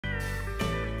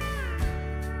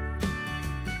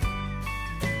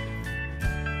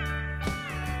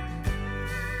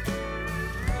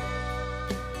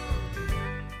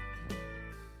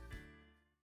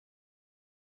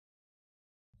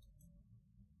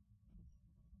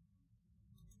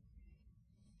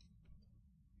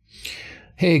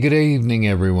Hey, good evening,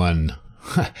 everyone.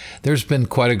 There's been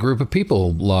quite a group of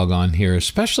people log on here,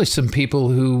 especially some people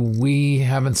who we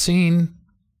haven't seen,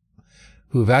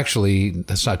 who've actually,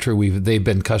 that's not true, they've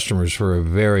been customers for a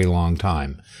very long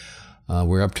time.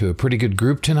 We're up to a pretty good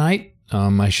group tonight.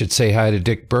 I should say hi to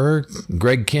Dick Berg,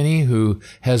 Greg Kinney, who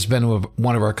has been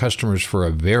one of our customers for a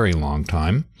very long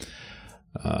time.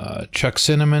 Chuck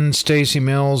Cinnamon, Stacy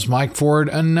Mills, Mike Ford,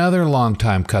 another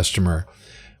longtime customer.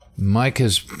 Mike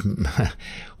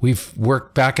we've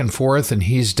worked back and forth, and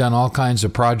he's done all kinds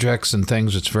of projects and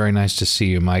things. It's very nice to see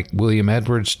you, Mike. William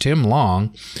Edwards, Tim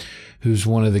Long, who's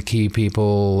one of the key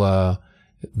people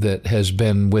that has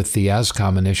been with the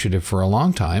ASCOM initiative for a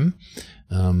long time,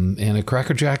 and a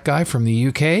crackerjack guy from the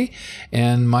UK,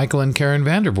 and Michael and Karen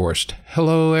Vandervorst.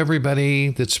 Hello,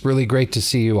 everybody. It's really great to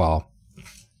see you all.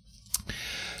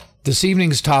 This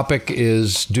evening's topic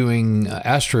is doing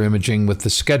astro-imaging with the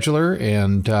scheduler,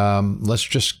 and let's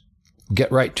just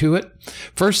get right to it.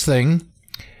 First thing,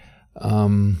 I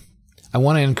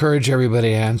want to encourage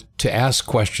everybody to ask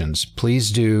questions.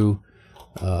 Please do.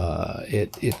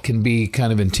 It can be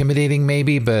kind of intimidating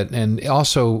maybe, and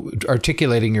also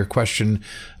articulating your question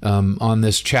on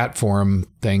this chat forum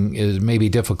thing is maybe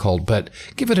difficult, but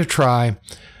give it a try.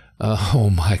 Oh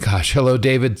my gosh. Hello,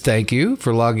 David. Thank you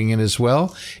for logging in as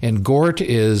well. And Gort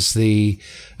is the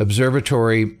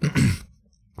observatory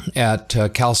at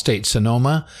Cal State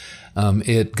Sonoma.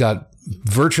 It got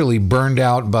virtually burned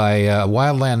out by a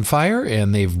wildland fire,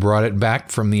 and they've brought it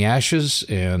back from the ashes,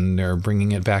 and they're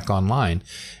bringing it back online.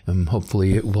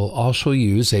 Hopefully it will also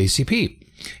use ACP.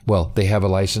 Well, they have a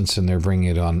license, and they're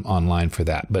bringing it online for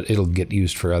that, but it'll get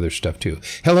used for other stuff too.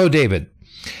 Hello, David.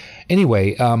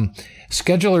 Anyway,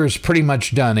 scheduler is pretty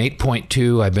much done.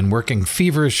 8.2. I've been working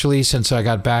feverishly since I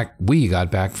got back. We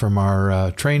got back from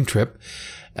our train trip.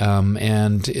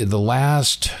 And the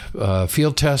last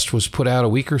field test was put out a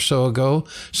week or so ago.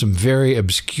 Some very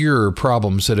obscure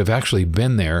problems that have actually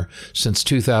been there since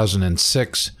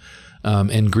 2006.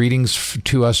 And greetings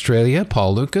to Australia,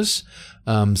 Paul Lucas.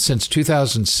 Since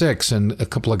 2006, and a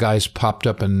couple of guys popped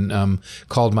up and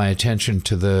called my attention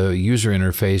to the user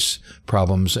interface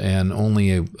problems, and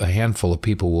only a handful of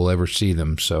people will ever see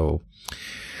them. So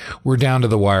we're down to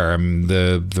the wire.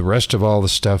 The rest of all the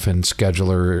stuff in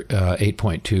Scheduler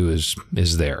 8.2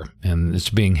 is there, and it's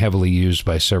being heavily used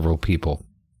by several people.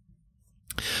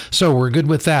 So we're good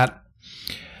with that.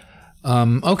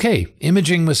 Okay,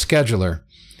 imaging with Scheduler.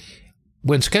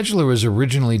 When Scheduler was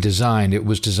originally designed, it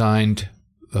was designed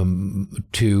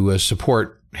to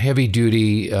support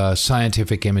heavy-duty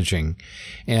scientific imaging.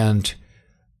 And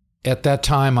at that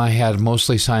time, I had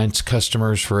mostly science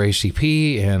customers for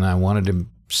ACP, and I wanted to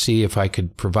see if I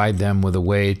could provide them with a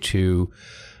way to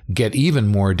get even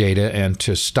more data and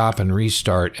to stop and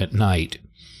restart at night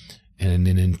in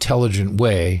an intelligent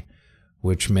way,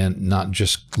 which meant not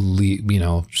just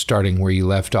starting where you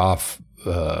left off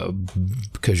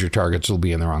because your targets will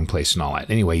be in the wrong place and all that.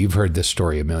 Anyway, you've heard this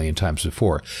story a million times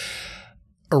before.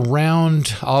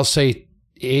 Around, I'll say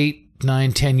 8,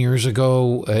 9, 10 years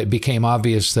ago, it became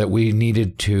obvious that we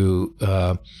needed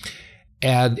to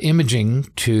add imaging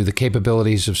to the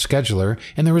capabilities of Scheduler,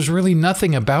 and there was really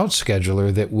nothing about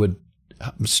Scheduler that would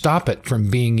stop it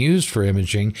from being used for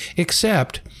imaging,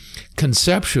 except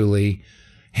conceptually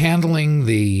handling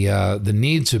the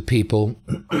needs of people,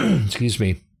 excuse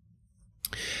me,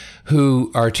 who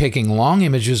are taking long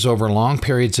images over long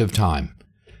periods of time,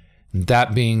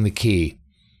 that being the key.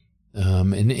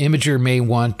 An imager may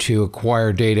want to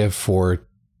acquire data for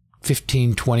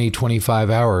 15, 20, 25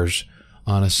 hours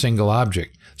on a single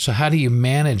object. So how do you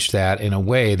manage that in a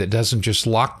way that doesn't just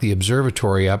lock the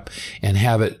observatory up and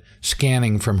have it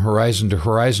scanning from horizon to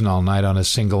horizon all night on a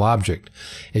single object?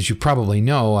 As you probably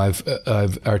know, I've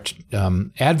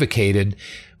advocated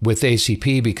with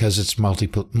ACP, because it's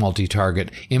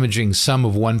multi-target, imaging some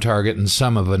of one target and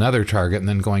some of another target, and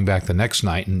then going back the next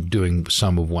night and doing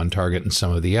some of one target and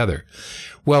some of the other.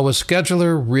 Well, with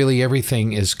Scheduler, really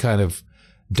everything is kind of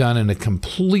done in a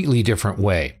completely different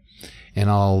way. And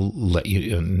I'll let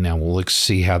you, now we'll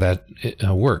see how that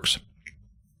works.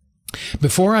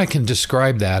 Before I can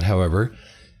describe that, however,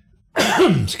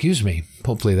 excuse me,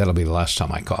 hopefully that'll be the last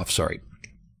time I cough, sorry.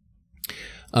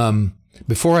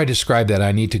 Before I describe that,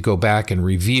 I need to go back and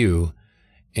review,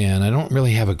 and I don't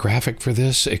really have a graphic for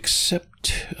this,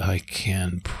 except I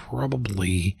can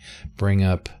probably bring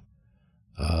up,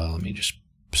 let me just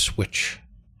switch,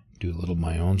 do a little of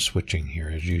my own switching here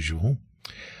as usual.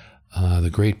 The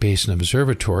Great Basin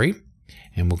Observatory,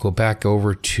 and we'll go back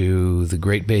over to the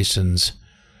Great Basins,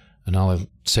 and I'll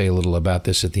say a little about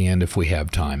this at the end if we have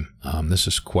time. This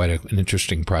is quite an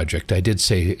interesting project. I did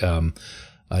say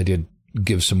I did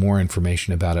give some more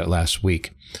information about it last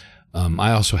week.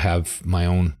 I also have my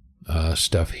own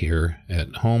stuff here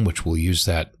at home, which we'll use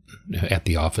that at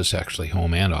the office, actually,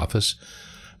 home and office.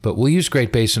 But we'll use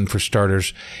Great Basin for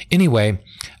starters. Anyway,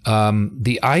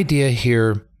 the idea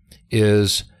here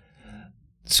is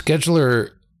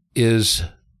Scheduler is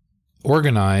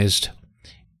organized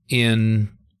in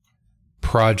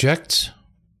projects,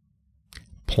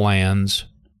 plans,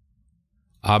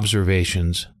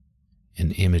 observations,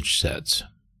 and image sets.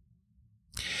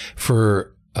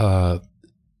 For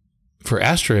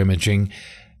Astro-Imaging,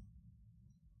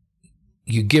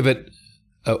 you give it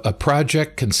a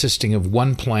project consisting of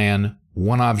one plan,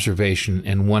 one observation,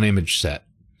 and one image set.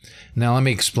 Now let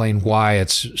me explain why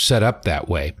it's set up that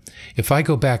way. If I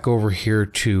go back over here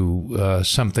to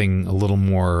something a little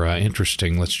more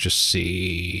interesting, let's just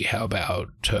see, how about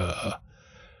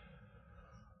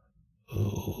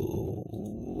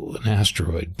an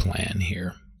asteroid plan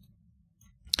here,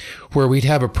 where we'd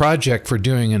have a project for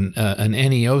doing an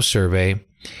NEO survey,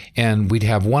 and we'd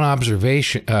have one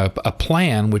observation, a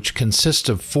plan which consists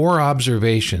of 4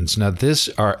 observations. Now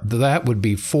that would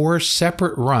be 4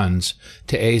 separate runs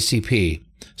to ACP.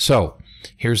 So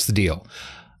here's the deal.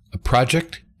 A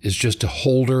project is just a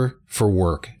holder for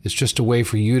work. It's just a way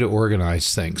for you to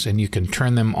organize things, and you can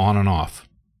turn them on and off.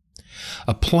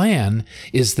 A plan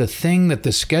is the thing that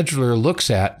the scheduler looks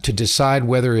at to decide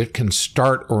whether it can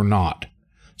start or not.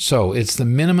 So it's the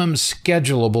minimum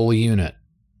schedulable unit.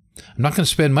 I'm not going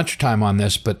to spend much time on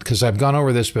this, but because I've gone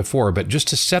over this before, but just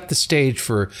to set the stage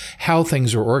for how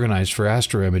things are organized for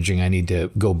Astro-Imaging, I need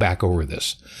to go back over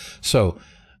this. So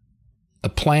a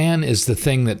plan is the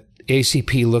thing that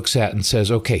ACP looks at and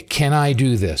says, okay, can I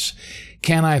do this?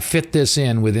 Can I fit this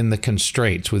in within the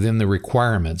constraints, within the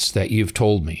requirements that you've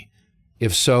told me?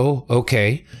 If so,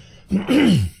 okay.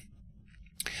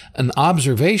 An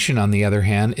observation, on the other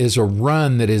hand, is a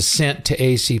run that is sent to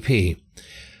ACP.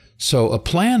 So a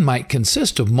plan might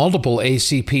consist of multiple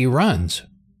ACP runs.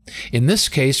 In this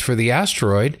case, for the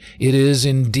asteroid, it is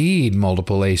indeed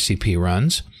multiple ACP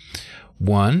runs.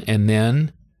 One, and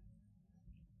then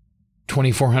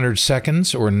 2,400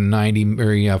 seconds or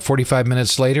 45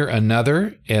 minutes later,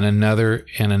 another, and another,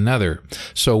 and another.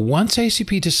 So once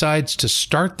ACP decides to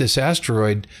start this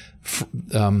asteroid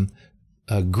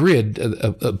grid,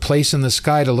 a place in the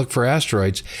sky to look for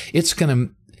asteroids, it's going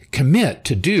to commit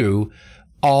to do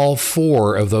all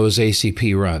 4 of those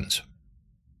ACP runs.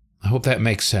 I hope that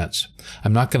makes sense.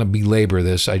 I'm not going to belabor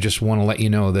this. I just want to let you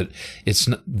know that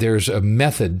there's a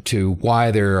method to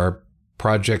why there are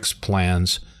projects,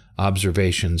 plans,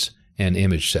 observations, and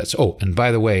image sets. Oh, and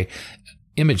by the way,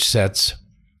 image sets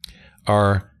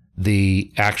are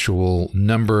the actual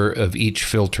number of each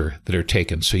filter that are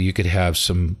taken. So you could have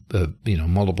some,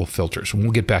 multiple filters. And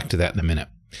we'll get back to that in a minute.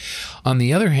 On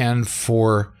the other hand,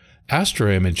 for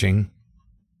Astro-Imaging,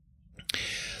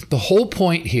 the whole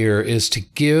point here is to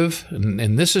give,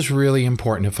 and this is really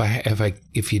important.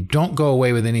 If you don't go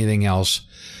away with anything else,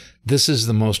 this is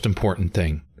the most important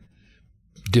thing.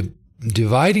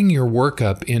 Dividing your work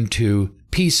up into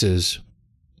pieces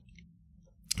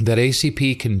that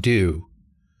ACP can do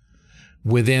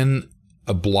within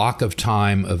a block of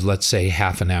time of, let's say,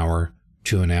 half an hour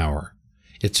to an hour.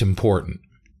 It's important,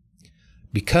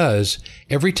 because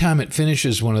every time it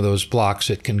finishes one of those blocks,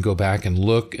 it can go back and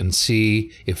look and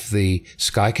see if the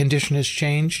sky condition has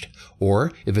changed,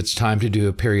 or if it's time to do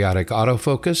a periodic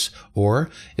autofocus, or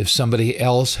if somebody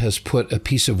else has put a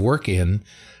piece of work in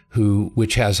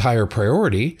which has higher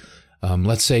priority.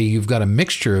 Let's say you've got a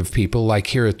mixture of people, like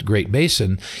here at the Great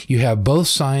Basin, you have both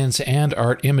science and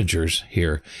art imagers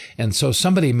here. And so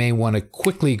somebody may want to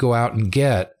quickly go out and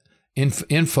get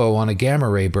info on a gamma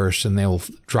ray burst, and they'll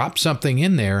drop something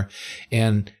in there,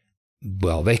 and,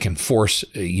 well, they can force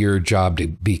your job to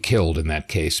be killed in that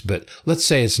case. But let's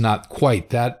say it's not quite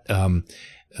that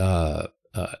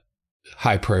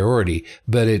high priority,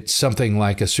 but it's something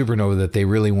like a supernova that they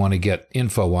really want to get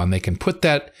info on. They can put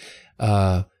that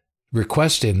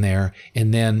request in there,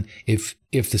 and then if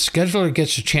the scheduler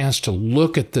gets a chance to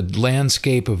look at the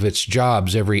landscape of its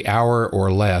jobs every hour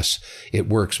or less, it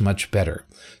works much better.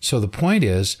 So the point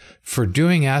is, for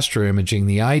doing Astro-Imaging,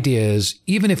 the idea is,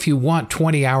 even if you want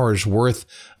 20 hours worth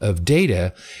of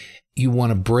data, you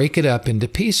want to break it up into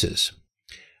pieces.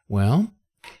 Well,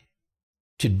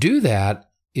 to do that,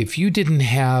 if you didn't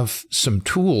have some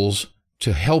tools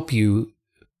to help you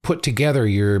put together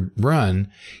your run,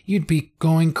 you'd be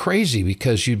going crazy,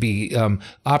 because you'd be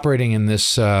operating in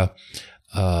this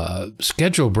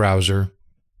schedule browser,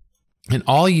 and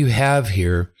all you have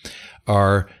here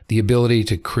are the ability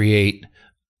to create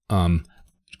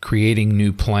creating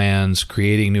new plans,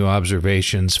 creating new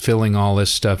observations, filling all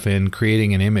this stuff in,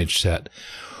 creating an image set.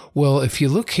 Well, if you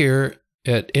look here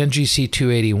at NGC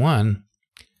 281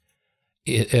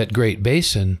 at Great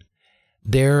Basin,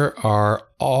 there are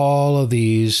all of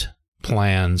these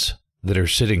plans that are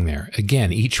sitting there.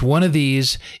 Again, each one of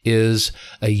these is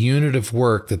a unit of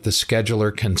work that the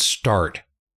scheduler can start.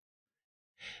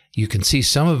 You can see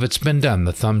some of it's been done.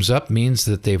 The thumbs up means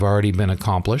that they've already been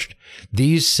accomplished.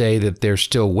 These say that they're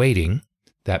still waiting.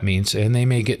 That means, and they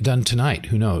may get done tonight.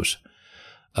 Who knows?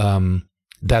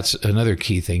 That's another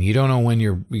key thing. You don't know when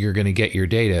you're going to get your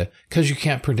data because you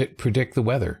can't predict the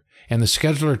weather. And the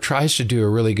scheduler tries to do a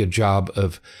really good job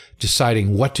of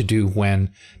deciding what to do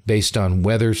when, based on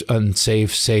weather's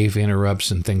unsafe, safe, interrupts,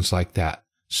 and things like that.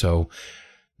 So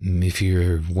if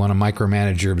you want to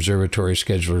micromanage your observatory,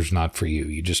 scheduler is not for you.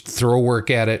 You just throw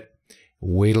work at it,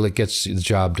 wait till it gets the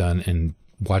job done, and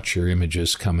watch your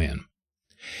images come in.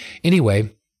 Anyway,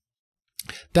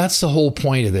 that's the whole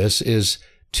point of this, is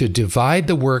to divide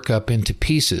the work up into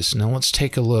pieces. Now let's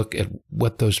take a look at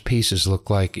what those pieces look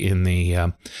like in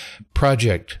the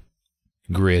project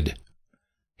grid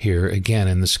here, again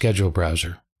in the schedule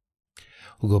browser.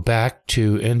 We'll go back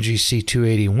to NGC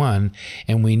 281,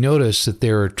 and we notice that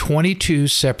there are 22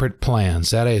 separate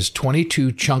plans. That is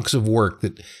 22 chunks of work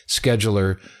that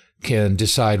scheduler can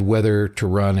decide whether to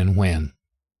run and when.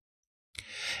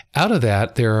 Out of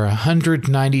that, there are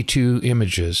 192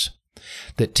 images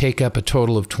that take up a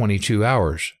total of 22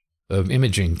 hours of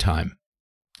imaging time.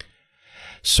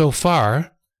 So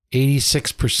far,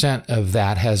 86% of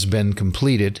that has been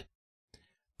completed,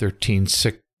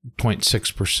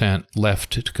 13.6%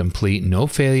 left to complete, no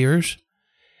failures.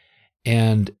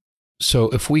 And so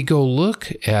if we go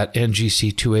look at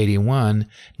NGC 281,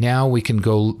 now we can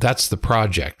go, that's the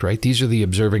project, right? These are the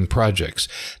observing projects.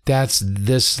 That's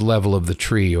this level of the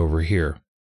tree over here.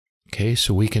 Okay,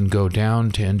 so we can go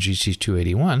down to NGC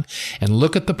 281 and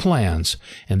look at the plans,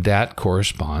 and that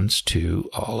corresponds to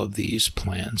all of these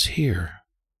plans here.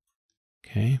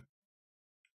 Okay.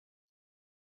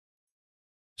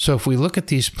 So if we look at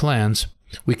these plans,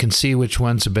 we can see which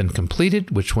ones have been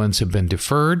completed, which ones have been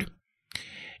deferred,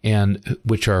 and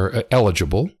which are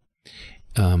eligible.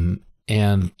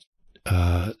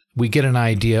 We get an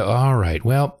idea, all right,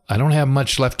 well, I don't have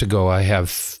much left to go. I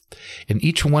have, and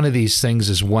each one of these things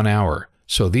is 1 hour.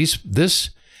 So this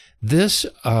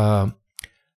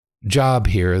job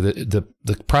here, the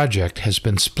project has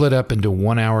been split up into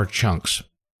 1 hour chunks.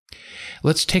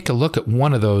 Let's take a look at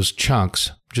one of those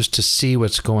chunks just to see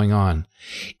what's going on.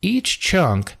 Each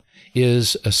chunk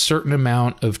is a certain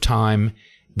amount of time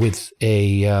with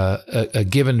a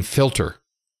given filter.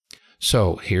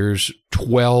 So here's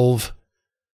 12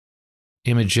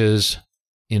 images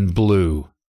in blue.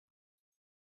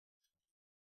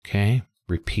 Okay,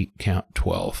 repeat count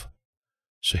 12.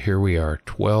 So here we are,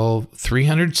 12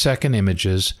 300-second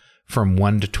images from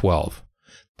 1 to 12.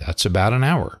 That's about an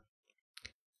hour.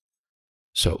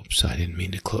 So I didn't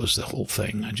mean to close the whole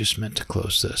thing. I just meant to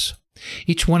close this.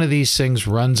 Each one of these things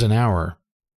runs an hour.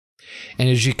 And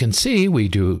as you can see, we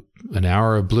do an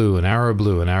hour of blue, an hour of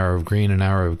blue, an hour of green, an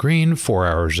hour of green, 4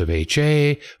 hours of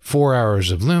HA, 4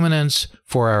 hours of luminance,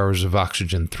 4 hours of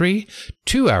oxygen 3,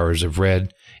 2 hours of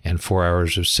red, and 4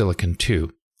 hours of silicon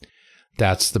 2.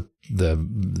 That's the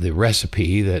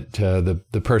recipe that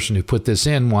the person who put this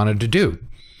in wanted to do.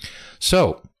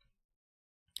 So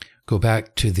go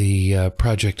back to the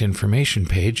project information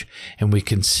page, and we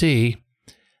can see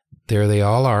there they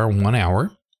all are, 1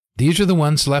 hour. These are the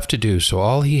ones left to do. So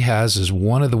all he has is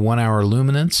one of the 1 hour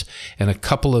luminance and a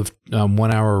couple of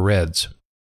 1 hour reds.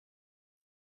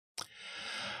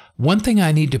 One thing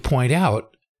I need to point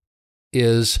out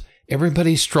is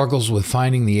everybody struggles with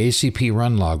finding the ACP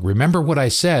run log. Remember what I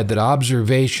said, that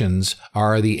observations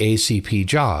are the ACP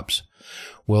jobs.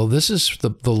 Well, this is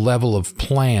the level of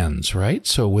plans, right?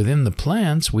 So within the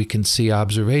plans, we can see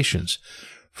observations.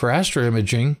 For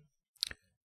Astro-Imaging,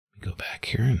 go back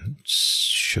here and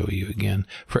show you again.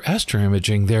 For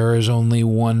Astro-Imaging, there is only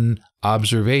one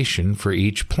observation for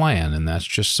each plan, and that's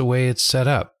just the way it's set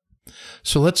up.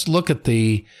 So let's look at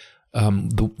this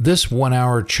 1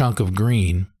 hour chunk of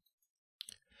green.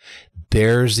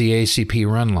 There's the ACP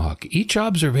run log. Each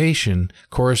observation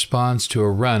corresponds to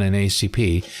a run in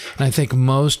ACP, and I think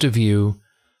most of you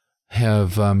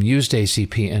have used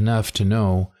ACP enough to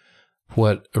know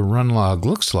what a run log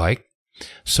looks like.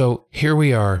 So here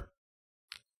we are.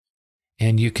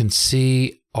 And you can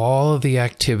see all of the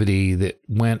activity that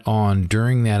went on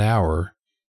during that hour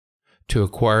to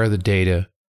acquire the data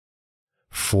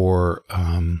for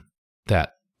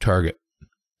that target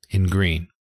in green.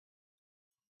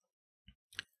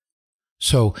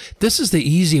 So this is the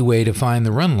easy way to find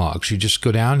the run logs. You just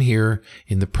go down here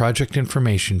in the project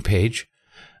information page.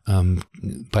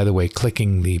 By the way,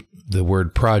 clicking the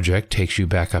word project takes you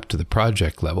back up to the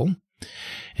project level.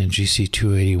 NGC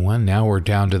 281. Now we're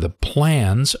down to the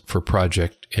plans for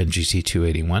project NGC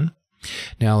 281.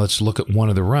 Now let's look at one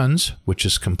of the runs, which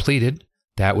is completed.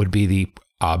 That would be the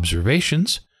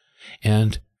observations.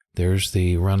 And there's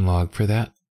the run log for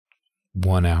that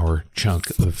 1 hour chunk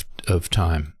of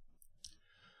time.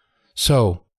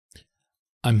 So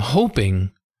I'm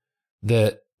hoping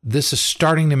that this is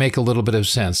starting to make a little bit of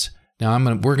sense. Now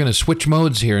we're going to switch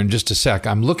modes here in just a sec.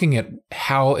 I'm looking at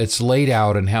how it's laid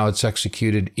out and how it's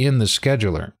executed in the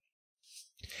scheduler.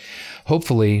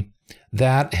 Hopefully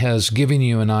that has given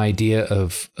you an idea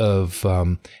of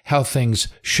how things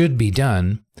should be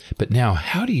done. But now,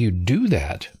 how do you do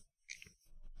that?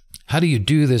 How do you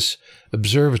do this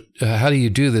observing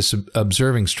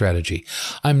strategy?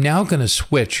 I'm now going to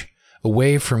switch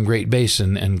away from Great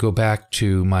Basin and go back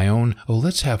to my own. Oh,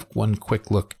 let's have one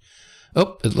quick look.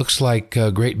 Oh, it looks like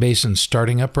Great Basin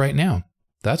starting up right now.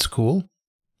 That's cool.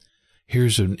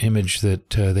 Here's an image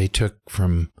that they took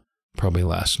from probably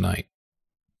last night.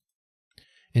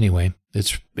 Anyway,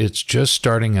 it's just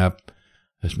starting up.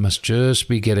 It must just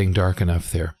be getting dark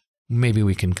enough there. Maybe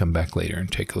we can come back later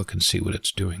and take a look and see what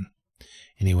it's doing.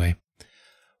 Anyway,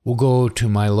 we'll go to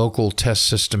my local test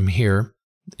system here.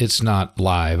 It's not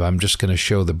live. I'm just going to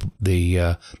show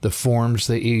the forms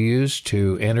that you use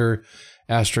to enter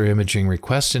Astro-Imaging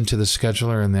requests into the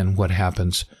scheduler, and then what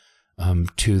happens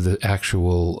to the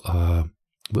actual.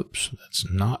 Whoops, that's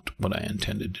not what I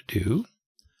intended to do.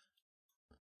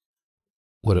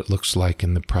 What it looks like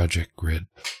in the project grid.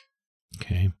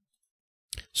 Okay,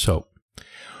 so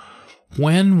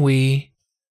when we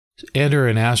enter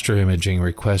an Astro-Imaging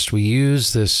request, we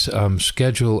use this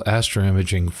schedule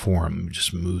Astro-Imaging form.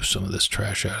 Just move some of this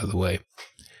trash out of the way.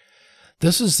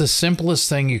 This is the simplest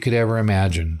thing you could ever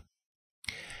imagine.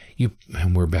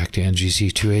 And we're back to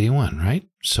NGC 281, right?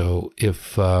 So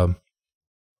if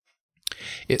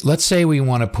let's say we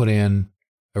want to put in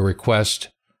a request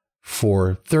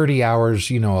for 30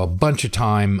 hours, a bunch of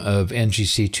time of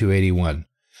NGC 281.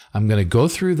 I'm going to go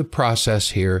through the process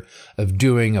here of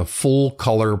doing a full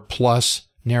color plus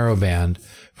narrowband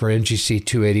for NGC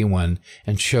 281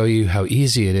 and show you how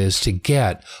easy it is to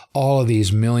get all of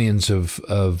these millions of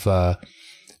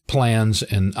plans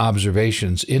and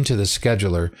observations into the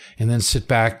scheduler, and then sit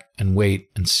back and wait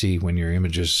and see when your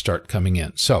images start coming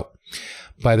in. So,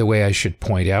 by the way, I should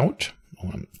point out, I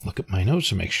want to look at my notes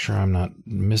to make sure I'm not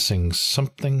missing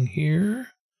something here.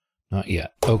 Not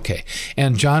yet. Okay.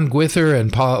 And John Gwither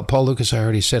and Paul Lucas, I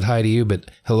already said hi to you, but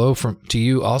hello to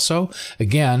you also.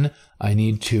 Again, I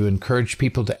need to encourage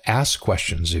people to ask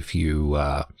questions. If you,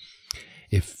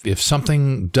 if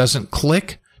something doesn't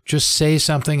click, just say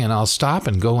something and I'll stop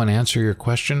and go and answer your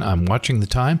question. I'm watching the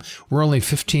time. We're only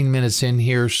 15 minutes in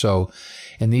here, so,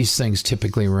 and these things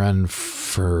typically run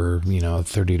for,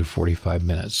 30 to 45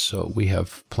 minutes. So we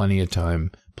have plenty of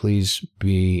time. Please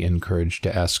be encouraged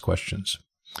to ask questions.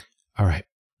 All right.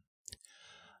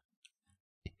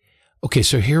 Okay,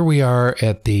 so here we are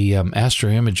at the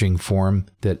Astro-Imaging form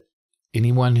that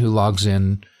anyone who logs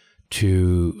in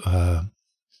to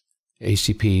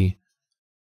ACP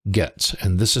gets.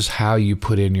 And this is how you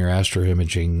put in your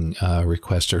Astro-Imaging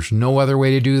request. There's no other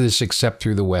way to do this except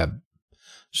through the web.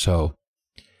 So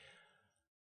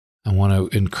I want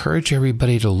to encourage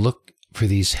everybody to look for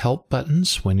these help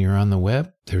buttons when you're on the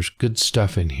web. There's good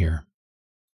stuff in here.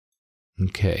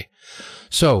 Okay,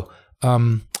 so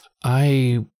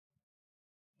I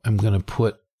am going to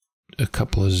put a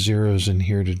couple of zeros in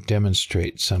here to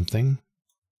demonstrate something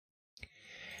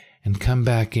and come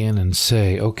back in and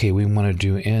say, okay, we want to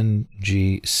do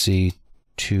NGC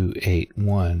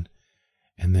 281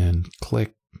 and then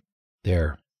click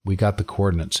there. We got the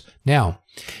coordinates. Now,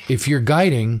 if you're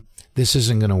guiding, this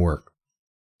isn't going to work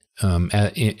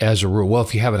as a rule. Well,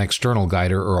 if you have an external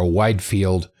guider or a wide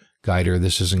field guider,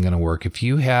 this isn't going to work. If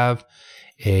you have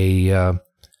a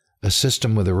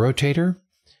system with a rotator,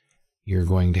 you're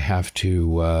going to have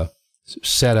to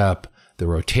set up the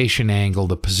rotation angle,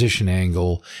 the position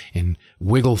angle, and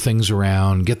wiggle things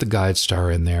around, get the guide star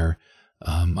in there.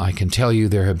 I can tell you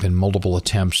there have been multiple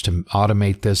attempts to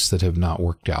automate this that have not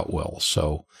worked out well.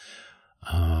 So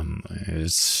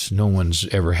no one's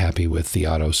ever happy with the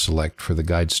auto select for the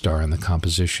guide star and the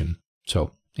composition.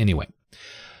 So anyway.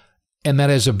 And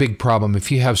that is a big problem.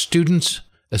 If you have students,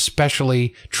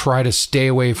 especially, try to stay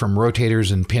away from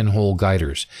rotators and pinhole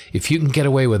guiders. If you can get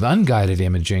away with unguided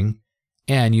imaging,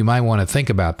 And you might want to think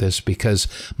about this because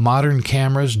modern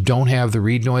cameras don't have the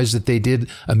read noise that they did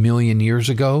a million years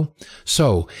ago.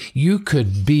 So you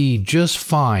could be just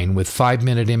fine with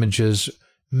 5-minute images,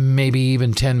 maybe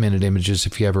even 10-minute images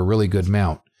if you have a really good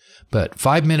mount. But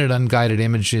 5-minute unguided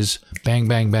images, bang,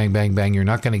 bang, bang, bang, bang, you're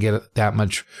not going to get that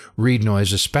much read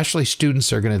noise, especially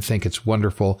students are going to think it's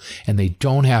wonderful, and they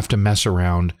don't have to mess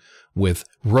around with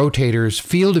rotators,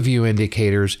 field of view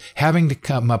indicators, having to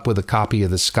come up with a copy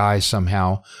of the sky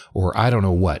somehow, or I don't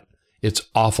know what. It's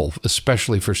awful,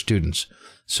 especially for students.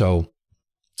 So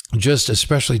just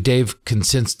especially Dave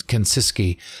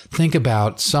Konsiski, think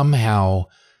about somehow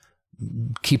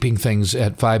keeping things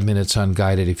at 5 minutes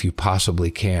unguided if you possibly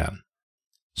can.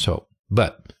 So,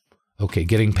 but, okay,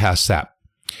 getting past that.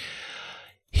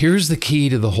 Here's the key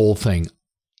to the whole thing.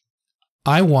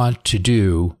 I want to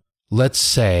do, let's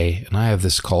say, and I have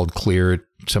this called clear,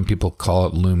 some people call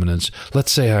it luminance.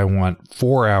 Let's say I want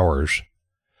 4 hours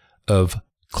of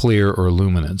clear or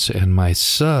luminance, and my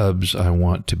subs I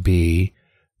want to be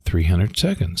 300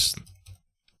 seconds.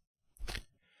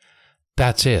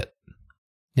 That's it.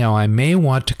 Now, I may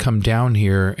want to come down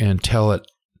here and tell it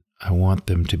I want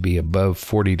them to be above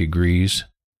 40 degrees.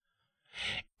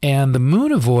 And the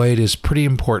moon avoid is pretty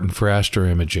important for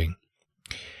astro-imaging.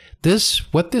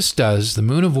 What this does, the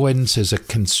moon avoidance is a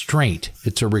constraint.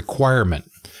 It's a requirement.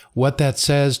 What that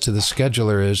says to the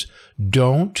scheduler is,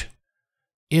 don't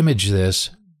image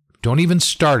this, don't even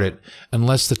start it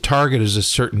unless the target is a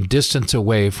certain distance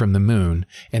away from the moon.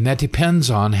 And that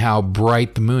depends on how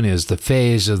bright the moon is, the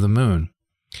phase of the moon.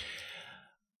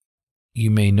 You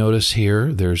may notice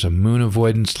here, there's a moon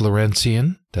avoidance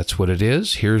Lorentzian. That's what it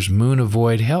is. Here's moon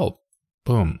avoid help.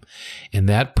 Boom. And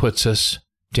that puts us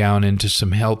down into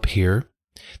some help here.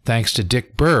 Thanks to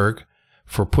Dick Berg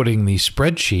for putting the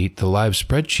spreadsheet, the live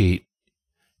spreadsheet,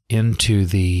 into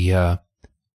the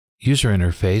user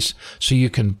interface so you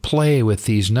can play with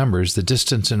these numbers, the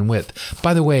distance and width.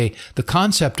 By the way, the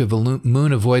concept of a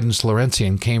moon avoidance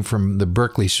Lorentzian came from the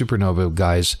Berkeley supernova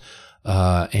guys.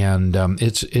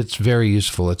 It's very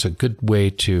useful. It's a good way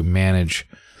to manage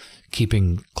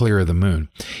keeping clear of the moon.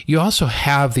 You also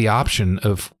have the option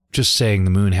of just saying the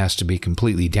moon has to be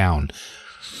completely down.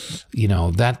 You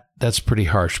know, that's pretty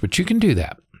harsh, but you can do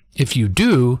that. If you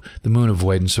do, the moon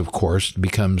avoidance, of course,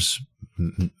 becomes,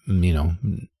 you know,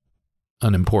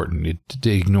 unimportant. It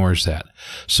ignores that.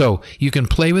 So you can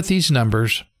play with these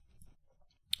numbers.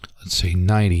 Let's say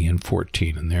 90 and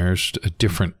 14, and there's a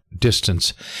different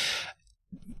distance.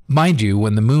 Mind you,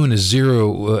 when the moon is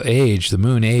zero age, the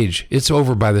moon age, it's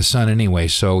over by the sun anyway.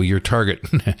 So your target,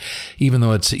 even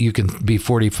though you can be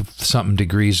 40-something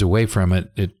degrees away from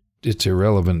it, it's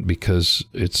irrelevant because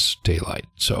it's daylight.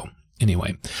 So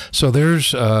anyway, so there's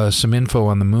some info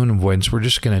on the moon avoidance. We're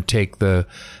just going to take the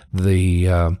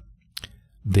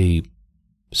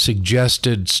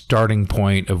suggested starting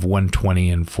point of 120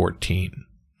 and 14.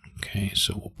 Okay,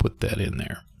 so we'll put that in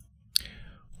there.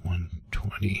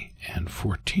 120 and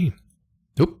 14.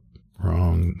 Oop,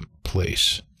 wrong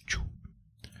place.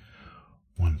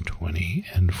 120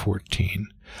 and 14.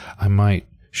 I might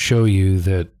show you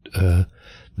that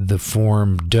the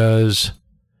form does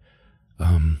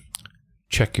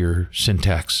check your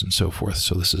syntax and so forth.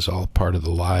 So this is all part of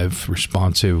the live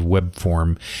responsive web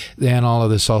form. And all of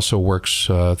this also works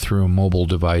through a mobile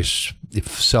device,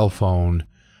 if cell phone,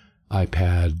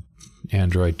 iPad,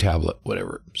 Android tablet,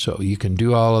 whatever. So you can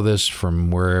do all of this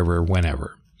from wherever,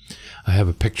 whenever. I have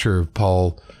a picture of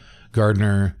Paul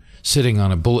Gardner sitting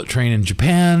on a bullet train in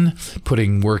Japan,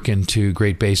 putting work into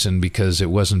Great Basin because it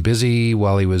wasn't busy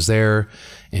while he was there,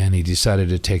 and he decided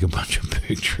to take a bunch of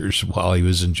pictures while he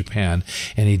was in Japan,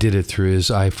 and he did it through his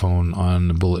iPhone on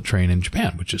the bullet train in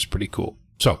Japan, which is pretty cool.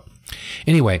 So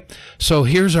anyway, so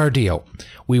here's our deal.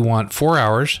 We want 4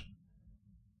 hours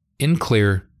in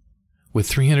clear with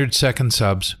 300-second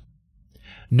subs,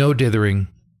 no dithering,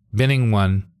 binning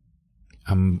 1.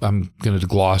 I'm going to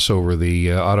gloss over the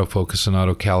autofocus and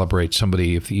auto-calibrate.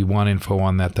 Somebody, if you want info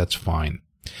on that, that's fine.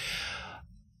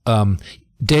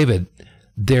 David,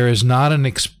 there is not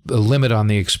a limit on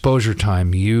the exposure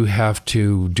time. You have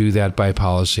to do that by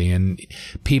policy. And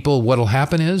people, what'll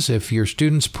happen is if your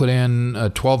students put in a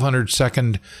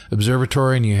 1200-second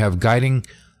observatory and you have guiding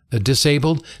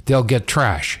disabled, they'll get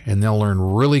trash and they'll learn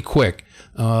really quick,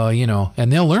 you know,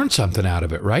 and they'll learn something out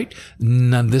of it, right?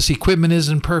 This equipment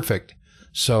isn't perfect.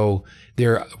 So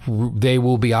they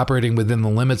will be operating within the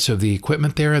limits of the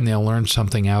equipment there, and they'll learn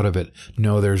something out of it.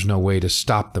 No, there's no way to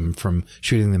stop them from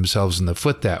shooting themselves in the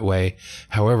foot that way.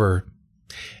 However,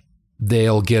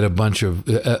 they'll get a bunch of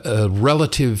a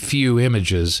relative few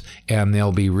images, and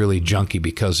they'll be really junky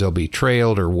because they'll be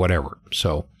trailed or whatever.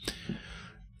 So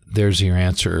there's your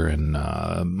answer, and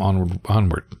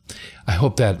onward. I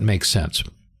hope that makes sense.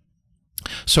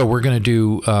 So we're going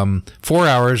to do 4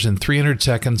 hours and 300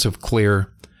 seconds of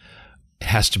clear. It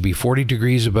has to be 40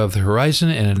 degrees above the horizon,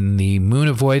 and the moon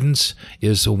avoidance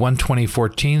is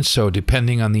 120/14. So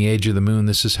depending on the age of the moon,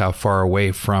 this is how far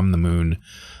away from the moon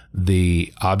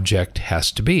the object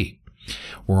has to be.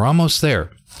 We're almost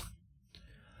there.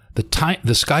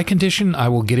 The sky condition I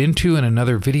will get into in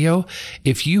another video.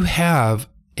 If you have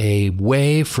a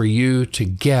way for you to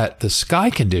get the sky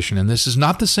condition, and this is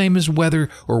not the same as weather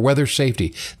or weather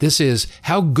safety. This is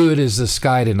how good is the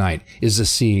sky tonight? Is the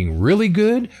seeing really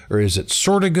good, or is it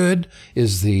sort of good?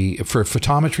 Is for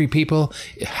photometry people,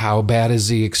 how bad is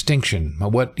the extinction?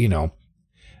 What,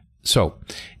 So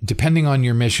depending on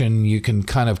your mission, you can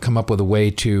kind of come up with a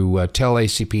way to tell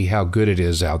ACP how good it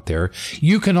is out there.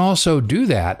 You can also do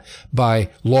that by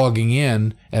logging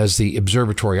in as the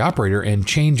observatory operator and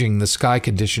changing the sky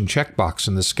condition checkbox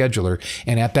in the scheduler.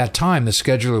 And at that time, the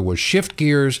scheduler will shift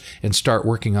gears and start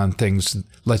working on things.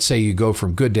 Let's say you go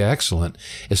from good to excellent.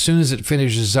 As soon as it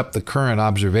finishes up the current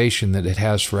observation that it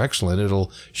has for excellent,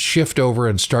 it'll shift over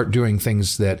and start doing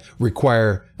things that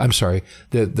require,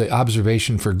 the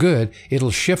observation for good.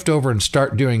 It'll shift over and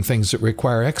start doing things that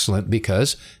require excellent,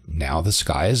 because now the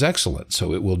sky is excellent.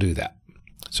 So it will do that.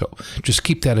 So just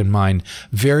keep that in mind.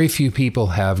 Very few people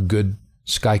have good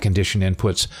sky condition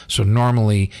inputs. So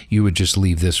normally you would just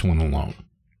leave this one alone.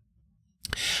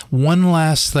 One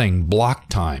last thing, block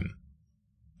time.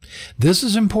 This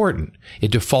is important.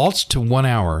 It defaults to 1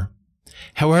 hour.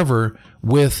 However,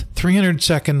 with 300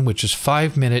 second, which is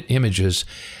 5-minute images,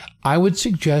 I would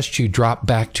suggest you drop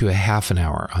back to a half an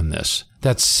hour on this.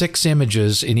 That's 6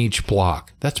 images in each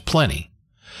block. That's plenty.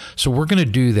 So we're going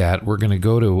to do that. We're going to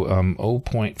go to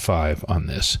 0.5 on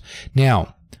this.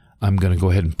 Now, I'm going to go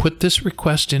ahead and put this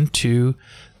request into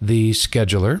the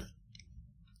scheduler.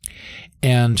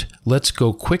 And let's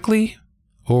go quickly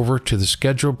over to the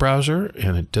schedule browser,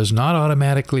 and it does not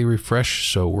automatically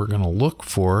refresh. So we're going to look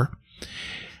for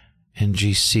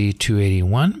NGC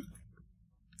 281.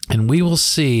 And we will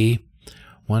see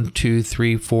 1, 2,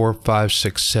 3, 4, 5,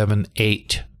 6, 7,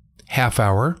 8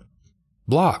 half-hour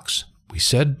blocks. We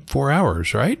said 4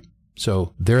 hours, right?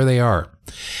 So there they are.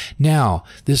 Now,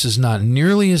 this is not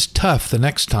nearly as tough the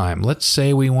next time. Let's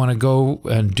say we want to go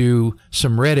and do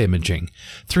some red imaging.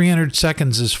 300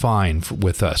 seconds is fine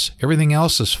with us. Everything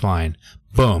else is fine.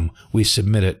 Boom, we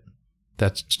submit it.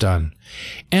 That's done.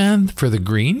 And for the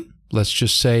green, let's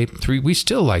just say we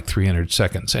still like 300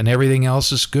 seconds, and everything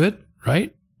else is good,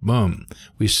 right? Boom,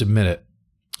 we submit it.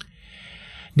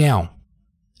 Now,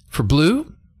 for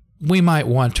blue, we might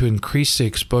want to increase the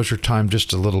exposure time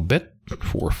just a little bit,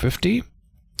 450.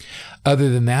 Other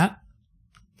than that,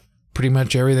 pretty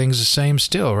much everything's the same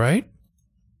still, right?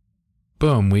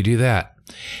 Boom, we do that.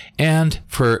 And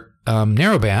for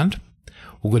narrowband,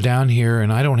 we'll go down here,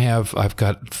 and I've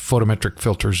got photometric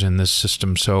filters in this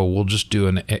system, so we'll just do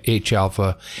an H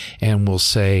alpha, and we'll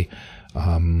say,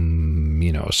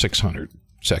 600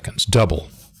 seconds, double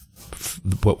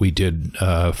what we did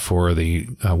for the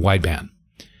wideband.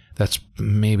 That's,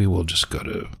 maybe we'll just go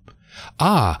to,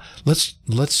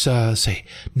 let's say,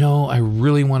 no, I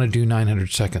really want to do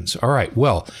 900 seconds. All right,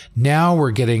 well, now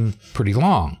we're getting pretty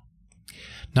long.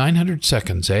 900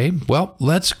 seconds, eh? Well,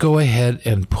 let's go ahead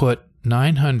and put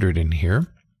 900 in here.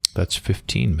 That's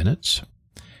 15 minutes.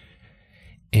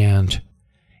 And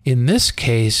in this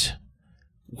case,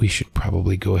 we should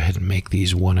probably go ahead and make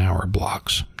these 1 hour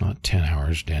blocks, not 10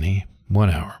 hours, Denny. 1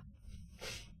 hour.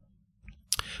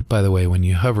 By the way, when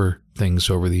you hover things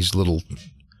over these little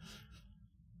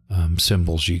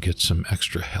symbols, you get some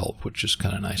extra help, which is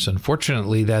kind of nice.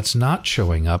 Unfortunately, that's not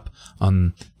showing up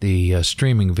on the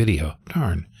streaming video.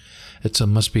 Darn. It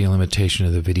must be a limitation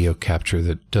of the video capture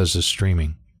that does the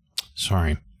streaming.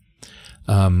 Sorry.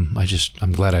 I'm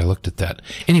glad I looked at that.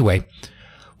 Anyway,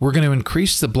 we're going to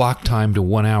increase the block time to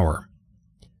 1 hour.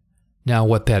 Now,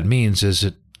 what that means is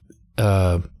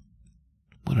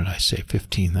what did I say?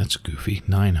 15, that's goofy.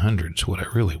 900 is what I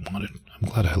really wanted. I'm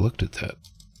glad I looked at that.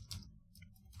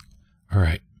 All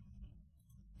right.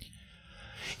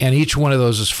 And each one of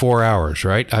those is 4 hours,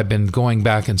 right? I've been going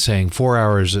back and saying 4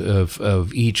 hours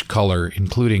of each color,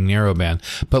 including narrowband.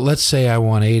 But let's say I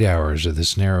want 8 hours of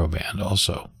this narrowband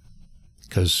also,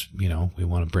 because, we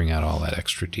want to bring out all that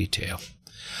extra detail.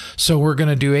 So we're going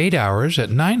to do 8 hours at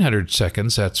 900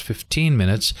 seconds. That's 15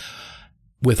 minutes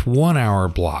with 1 hour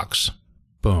blocks.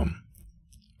 Boom.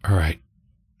 All right.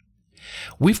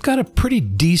 We've got a pretty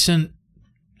decent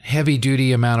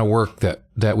heavy-duty amount of work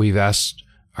that we've asked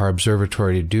our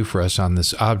observatory to do for us on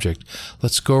this object.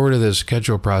 Let's go over to the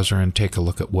schedule browser and take a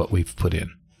look at what we've put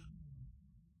in.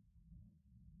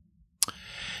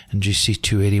 And GC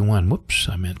 281. Whoops,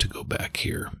 I meant to go back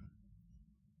here.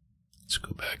 Let's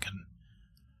go back and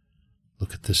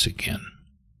look at this again.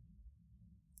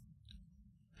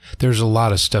 There's a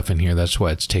lot of stuff in here. That's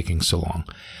why it's taking so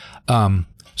long.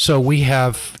 So we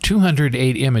have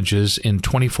 208 images in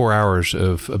 24 hours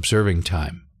of observing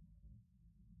time.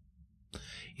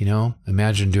 You know,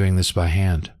 imagine doing this by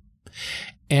hand.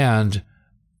 And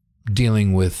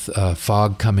dealing with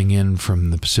fog coming in from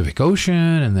the Pacific Ocean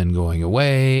and then going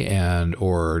away, and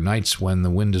or nights when the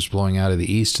wind is blowing out of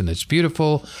the east and it's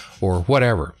beautiful, or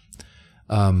whatever.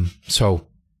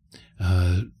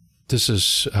 This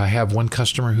is, I have one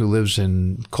customer who lives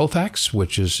in Colfax,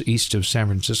 which is east of San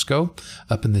Francisco,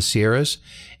 up in the Sierras,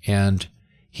 and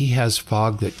he has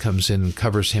fog that comes in and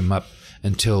covers him up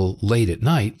until late at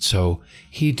night. So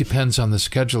he depends on the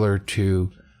scheduler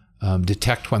to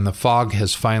detect when the fog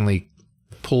has finally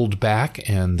pulled back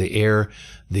and the air,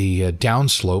 the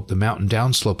downslope, the mountain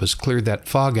downslope has cleared that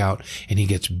fog out, and he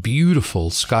gets beautiful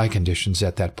sky conditions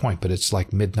at that point, but it's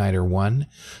like midnight or 1.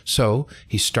 So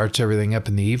he starts everything up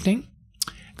in the evening,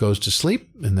 goes to sleep,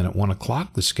 and then at 1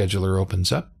 o'clock the scheduler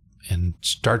opens up and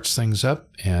starts things up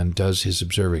and does his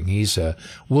observing.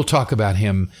 We'll talk about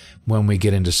him when we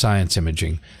get into science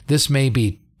imaging. This may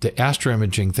be, the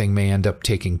Astro-Imaging thing may end up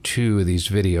taking 2 of these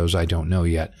videos. I don't know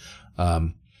yet.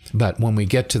 But when we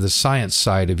get to the science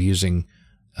side of using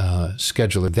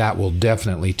scheduler, that will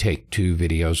definitely take 2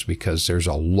 videos because there's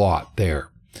a lot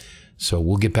there. So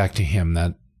we'll get back to him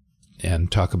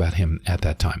and talk about him at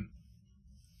that time.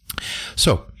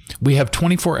 So we have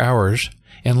 24 hours,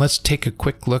 and let's take a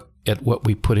quick look at what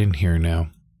we put in here now.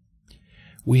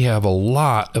 We have a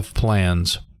lot of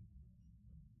plans.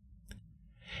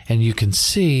 And you can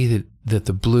see that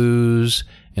the blues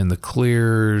and the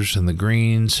clears and the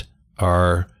greens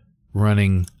are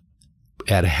running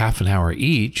at a half an hour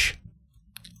each.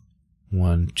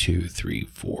 1, 2, 3,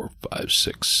 4, 5,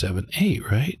 6, 7,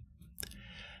 8, right?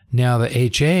 Now the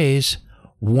HAs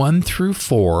 1 through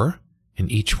 4,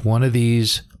 and each one of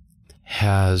these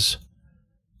has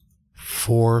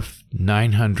 4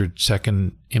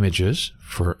 900-second images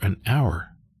for an hour.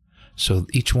 So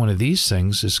each one of these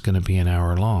things is going to be an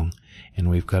hour long. And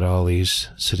we've got all these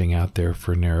sitting out there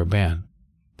for narrow band.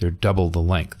 They're double the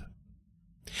length.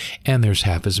 And there's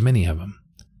half as many of them.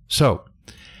 So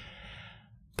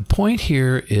the point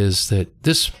here is that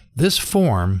this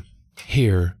form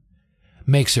here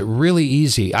makes it really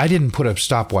easy. I didn't put a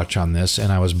stopwatch on this,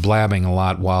 and I was blabbing a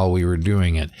lot while we were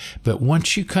doing it. But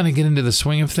once you kind of get into the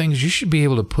swing of things, you should be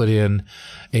able to put in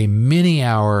a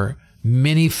mini-hour,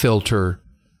 mini-filter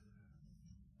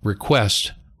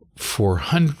request for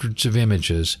hundreds of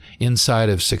images inside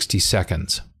of 60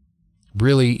 seconds.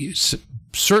 Really,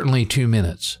 certainly 2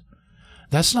 minutes.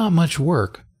 That's not much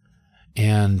work.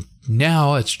 And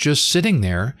now it's just sitting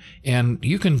there, and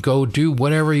you can go do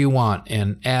whatever you want.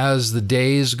 And as the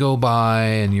days go by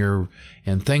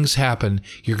and things happen,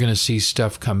 you're going to see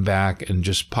stuff come back and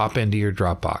just pop into your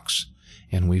Dropbox.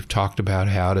 And we've talked about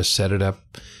how to set it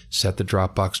up, set the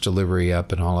Dropbox delivery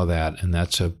up and all of that. And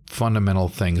that's a fundamental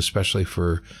thing, especially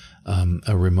for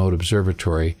a remote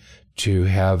observatory, to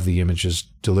have the images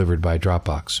delivered by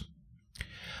Dropbox.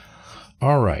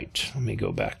 All right, let me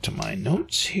go back to my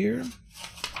notes here.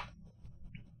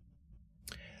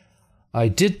 I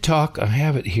did talk, I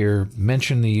have it here,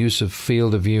 mention the use of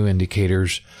field of view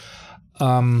indicators.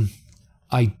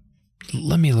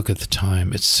 Let me look at the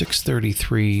time. It's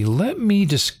 6:33. Let me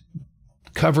just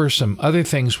cover some other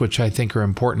things which I think are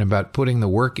important about putting the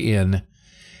work in.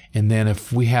 And then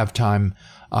if we have time,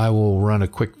 I will run a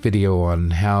quick video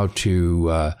on how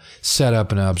to set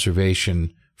up an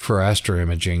observation for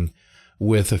Astro-Imaging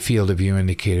with a field of view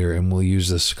indicator, and we'll use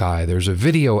the sky. There's a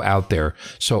video out there,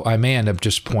 so I may end up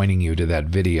just pointing you to that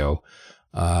video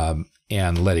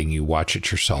and letting you watch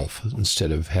it yourself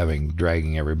instead of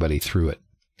dragging everybody through it.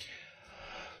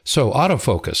 So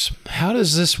autofocus, how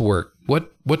does this work?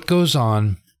 What goes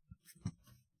on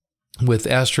with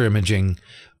Astro-Imaging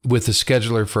with the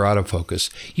scheduler for autofocus?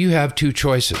 You have 2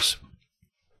 choices.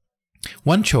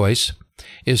 One choice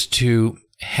is to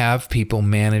have people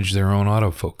manage their own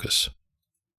autofocus.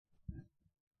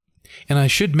 And I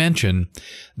should mention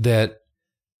that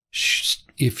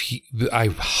I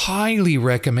highly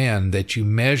recommend that you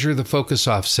measure the focus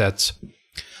offsets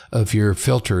of your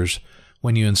filters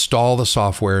when you install the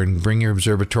software and bring your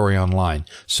observatory online,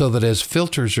 so that as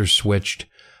filters are switched,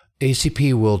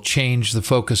 ACP will change the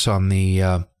focus on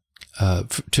the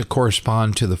to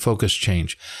correspond to the focus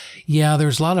change. Yeah,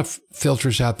 there's a lot of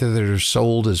filters out there that are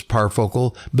sold as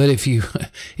parfocal, but if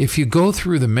you go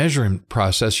through the measuring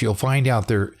process, you'll find out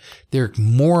they're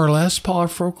more or less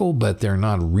parfocal, but they're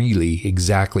not really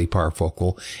exactly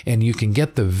parfocal, and you can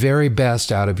get the very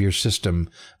best out of your system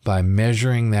by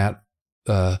measuring that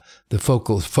the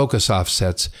focus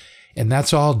offsets, and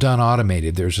that's all done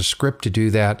automated. There's a script to do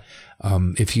that.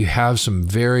 If you have some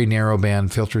very narrow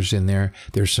band filters in there,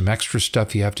 there's some extra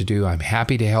stuff you have to do. I'm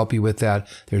happy to help you with that.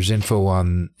 There's info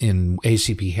in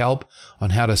ACP Help on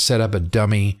how to set up a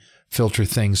dummy filter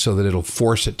thing so that it'll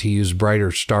force it to use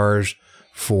brighter stars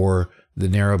for the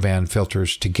narrow band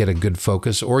filters to get a good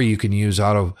focus. Or you can use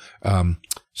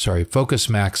Focus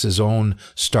Max's own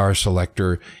star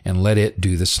selector and let it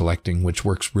do the selecting, which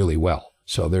works really well.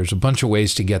 So there's a bunch of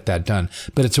ways to get that done,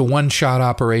 but it's a one-shot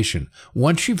operation.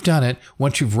 Once you've done it,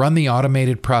 once you've run the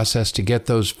automated process to get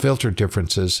those filter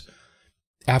differences,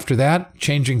 after that,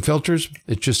 changing filters,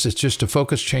 it's just a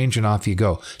focus change and off you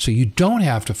go. So you don't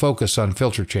have to focus on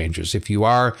filter changes. If you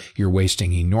are, you're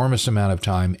wasting an enormous amount of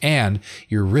time and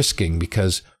you're risking,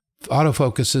 because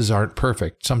autofocuses aren't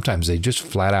perfect. Sometimes they just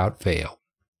flat out fail.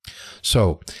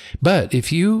 So, but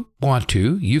if you want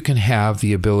to, you can have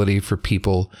the ability for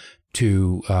people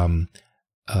to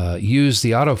use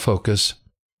the autofocus,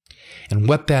 and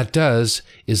what that does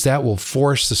is that will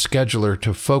force the scheduler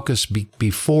to focus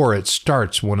before it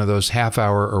starts one of those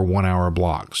half-hour or one-hour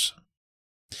blocks.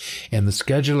 And the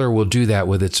scheduler will do that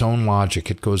with its own logic.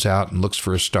 It goes out and looks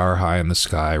for a star high in the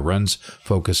sky, runs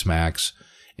Focus Max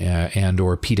and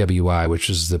or PWI, which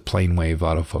is the plane wave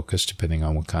autofocus, depending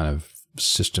on what kind of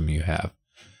system you have.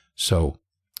 So,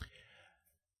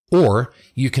 or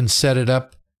you can set it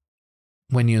up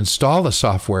when you install the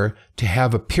software to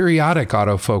have a periodic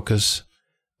autofocus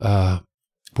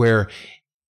where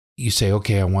you say,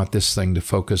 okay, I want this thing to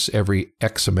focus every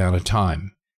X amount of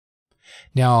time.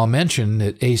 Now, I'll mention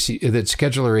that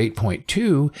Scheduler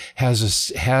 8.2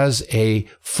 has a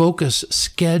focus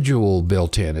schedule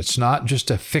built in. It's not just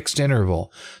a fixed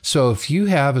interval. So if you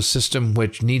have a system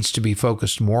which needs to be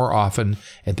focused more often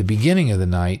at the beginning of the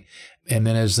night, and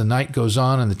then as the night goes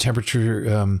on and the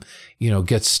temperature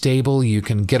gets stable, you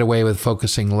can get away with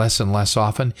focusing less and less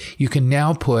often. You can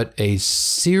now put a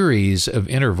series of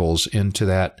intervals into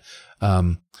that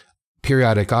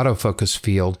periodic autofocus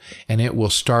field, and it will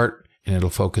start and it'll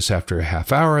focus after a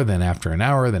half hour, then after an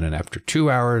hour, then after 2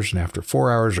 hours, and after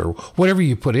 4 hours, or whatever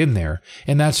you put in there.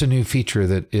 And that's a new feature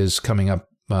that is coming up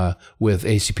with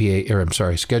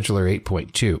Scheduler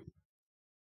 8.2.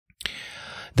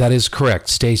 That is correct,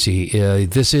 Stacy.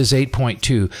 This is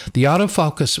 8.2. The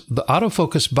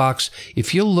autofocus box,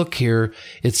 if you look here,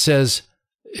 it says,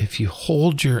 if you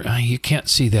hold your, you can't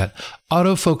see that.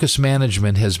 Autofocus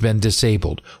management has been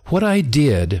disabled. What I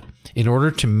did in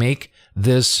order to make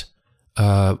this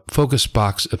focus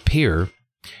box appear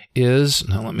is,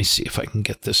 now let me see if I can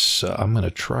get this. I'm going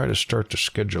to try to start the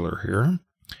scheduler here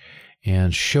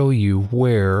and show you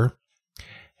where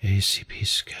ACP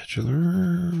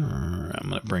Scheduler, I'm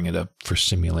going to bring it up for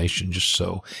simulation just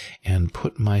so, and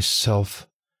put myself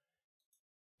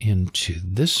into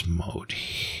this mode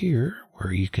here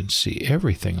where you can see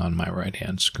everything on my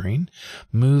right-hand screen.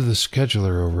 Move the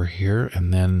scheduler over here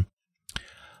and then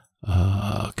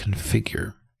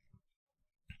configure.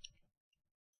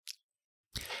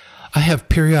 I have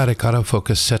periodic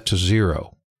autofocus set to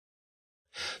 0.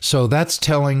 So that's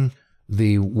telling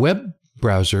the web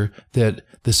browser that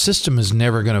the system is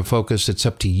never going to focus. It's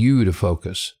up to you to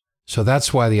focus. So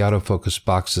that's why the autofocus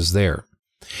box is there.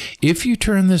 If you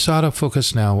turn this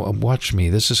autofocus now, watch me.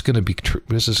 This is going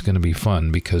to be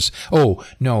fun because, oh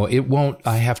no, it won't.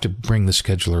 I have to bring the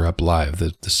scheduler up live.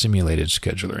 The simulated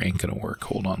scheduler ain't going to work.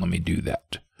 Hold on, let me do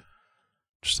that.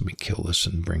 Just let me kill this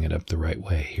and bring it up the right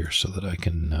way here so that I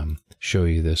can show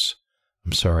you this.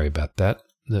 I'm sorry about that.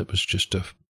 That was just a,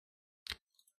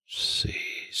 see,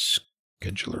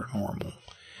 scheduler normal.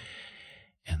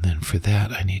 And then for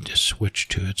that, I need to switch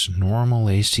to its normal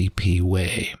ACP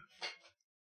way.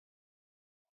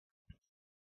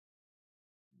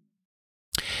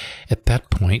 At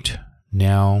that point,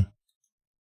 now,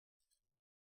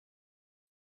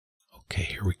 okay,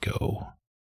 here we go.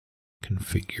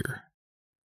 Configure.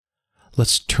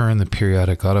 Let's turn the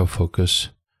periodic autofocus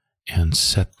and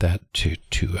set that to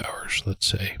 2 hours, let's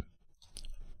say.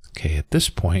 Okay, at this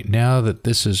point, now that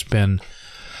this has been,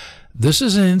 this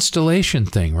is an installation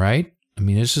thing, right? I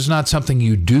mean, this is not something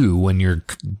you do when you're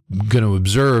going to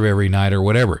observe every night or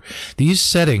whatever. These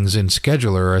settings in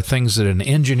Scheduler are things that an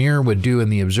engineer would do in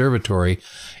the observatory,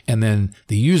 and then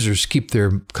the users keep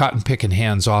their cotton-picking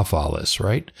hands off all this,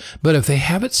 right? But if they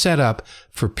have it set up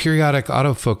for periodic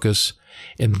autofocus,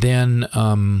 and then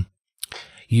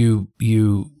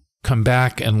you come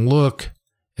back and look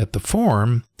at the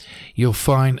form, you'll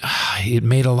find it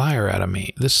made a liar out of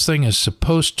me. This thing is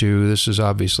supposed to, this is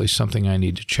obviously something I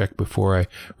need to check before I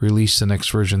release the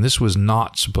next version. This was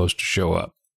not supposed to show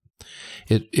up.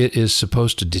 It is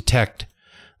supposed to detect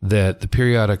that the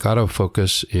periodic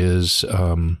autofocus is,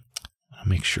 I'll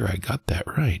make sure I got that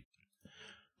right.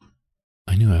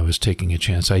 I knew I was taking a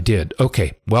chance. I did.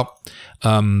 Okay, well,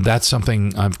 that's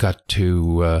something I've got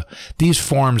to, these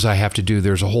forms I have to do,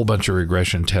 there's a whole bunch of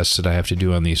regression tests that I have to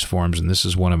do on these forms, and this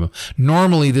is one of them.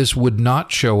 Normally, this would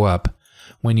not show up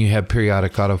when you have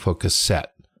periodic autofocus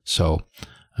set, so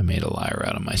I made a liar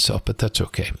out of myself, but that's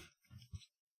okay.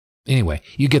 Anyway,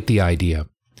 you get the idea,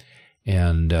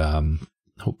 and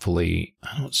hopefully,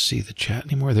 I don't see the chat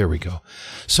anymore. There we go.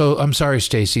 So I'm sorry,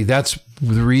 Stacy. That's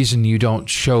the reason you don't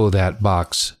show that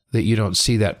box, that you don't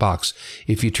see that box.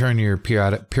 If you turn your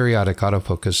periodic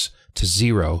autofocus to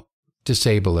 0,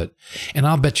 disable it. And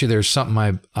I'll bet you there's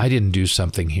something I didn't do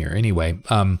something here. Anyway,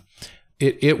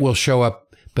 it will show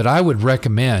up, but I would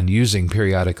recommend using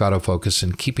periodic autofocus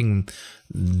and keeping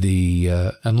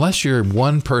the, unless you're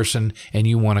one person and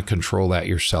you want to control that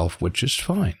yourself, which is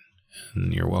fine.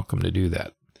 And you're welcome to do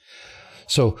that.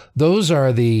 So those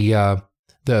are the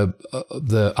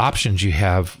options you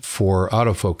have for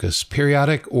autofocus: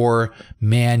 periodic or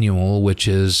manual, which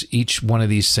is each one of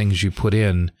these things you put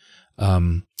in.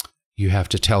 You have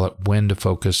to tell it when to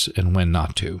focus and when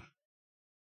not to.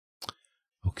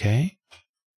 Okay.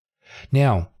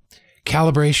 Now,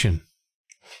 calibration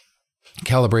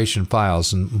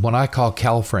files, and what I call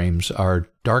cal frames are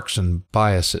darks and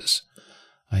biases.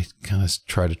 I kind of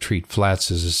try to treat flats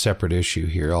as a separate issue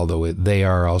here, although they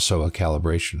are also a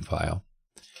calibration file.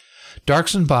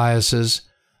 Darks and biases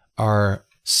are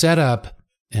set up,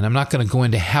 and I'm not going to go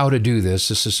into how to do this.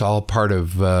 This is all part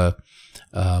of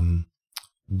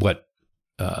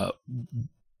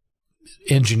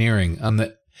engineering.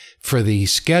 For the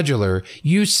scheduler,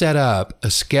 you set up a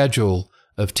schedule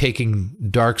of taking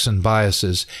darks and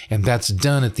biases, and that's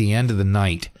done at the end of the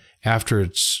night after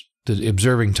the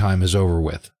observing time is over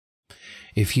with.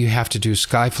 If you have to do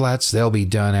sky flats, they'll be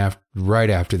done right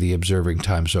after the observing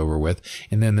time's over with.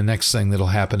 And then the next thing that'll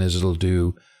happen is it'll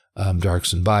do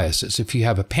darks and biases. If you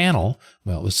have a panel,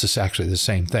 well, it's just actually the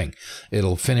same thing.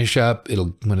 It'll finish up.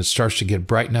 When it starts to get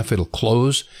bright enough, it'll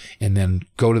close and then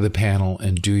go to the panel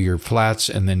and do your flats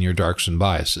and then your darks and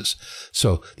biases.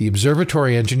 So the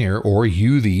observatory engineer, or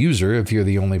you, the user, if you're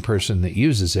the only person that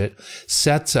uses it,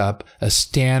 sets up a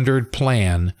standard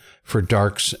plan for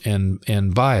darks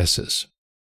and biases.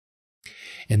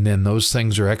 And then those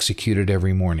things are executed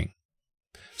every morning.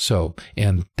 So,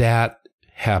 and that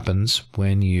happens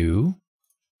when you,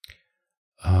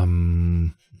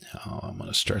 I'm going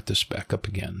to start this back up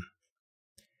again.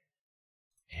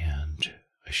 And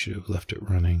I should have left it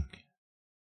running.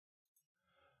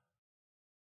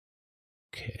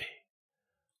 Okay.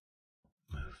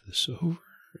 Move this over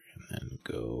and then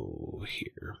go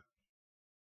here.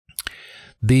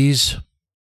 These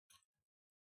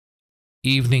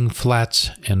evening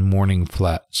flats and morning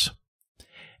flats.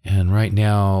 And right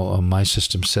now, my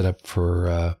system's set up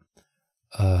for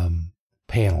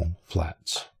panel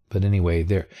flats. But anyway,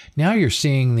 there. Now you're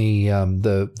seeing the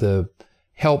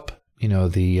help,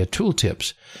 the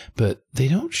tooltips, but they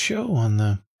don't show on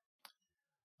the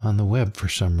web for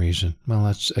some reason. Well,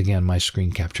 that's again my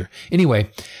screen capture.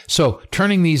 Anyway, so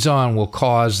turning these on will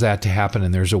cause that to happen,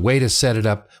 and there's a way to set it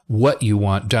up what you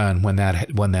want done when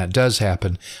that does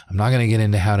happen. I'm not going to get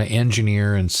into how to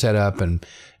engineer and set up and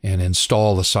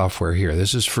install the software here.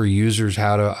 This is for users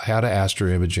how to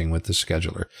Astro-Imaging with the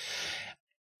scheduler.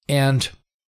 And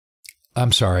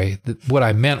I'm sorry, what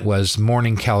I meant was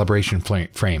morning calibration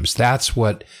frames. That's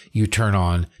what you turn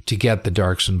on to get the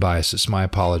darks and biases. My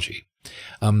apology.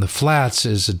 The flats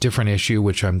is a different issue,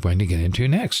 which I'm going to get into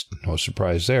next. No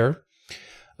surprise there.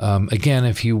 Again,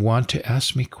 if you want to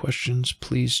ask me questions,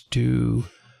 please do.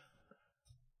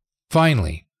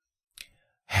 Finally,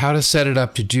 how to set it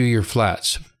up to do your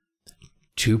flats.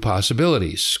 Two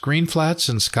possibilities: screen flats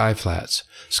and sky flats.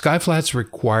 Sky flats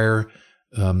require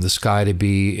the sky to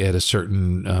be at a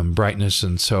certain brightness,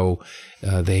 and so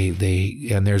and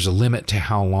there's a limit to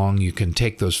how long you can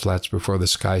take those flats before the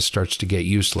sky starts to get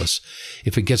useless.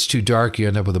 If it gets too dark, you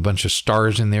end up with a bunch of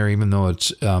stars in there. Even though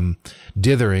it's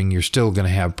dithering, you're still going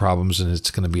to have problems, and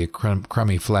it's going to be a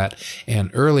crummy flat. And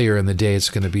earlier in the day, it's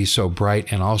going to be so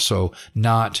bright, and also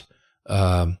not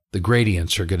the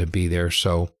gradients are going to be there.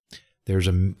 So there's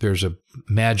a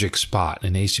magic spot,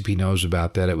 and ACP knows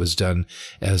about that. It was done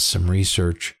as some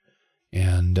research,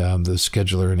 and the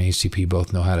scheduler and ACP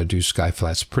both know how to do sky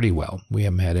flats pretty well. We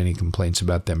haven't had any complaints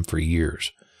about them for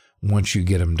years once you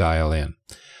get them dialed in.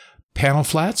 Panel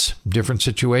flats, different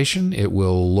situation. It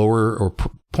will lower or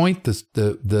point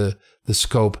the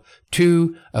scope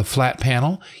to a flat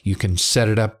panel. You can set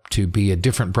it up to be a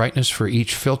different brightness for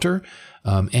each filter,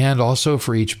 and also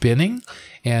for each binning.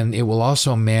 And it will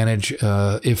also manage,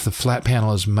 if the flat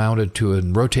panel is mounted to a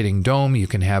rotating dome, you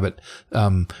can have it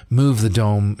move the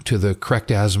dome to the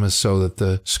correct azimuth so that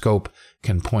the scope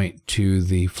can point to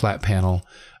the flat panel,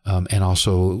 and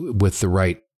also with the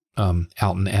right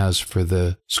out and as for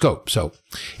the scope. So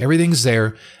everything's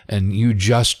there, and you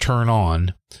just turn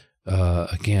on,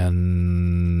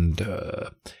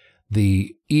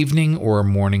 the evening or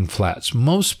morning flats.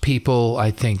 Most people, I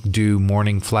think, do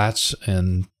morning flats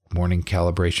and morning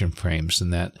calibration frames,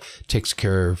 and that takes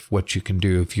care of what you can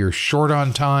do. If you're short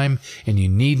on time and you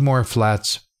need more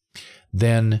flats,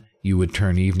 then you would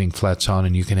turn evening flats on,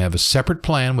 and you can have a separate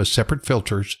plan with separate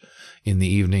filters in the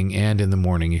evening and in the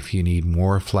morning if you need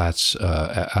more flats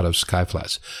out of sky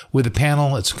flats. With a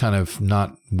panel, it's kind of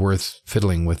not worth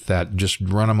fiddling with that. Just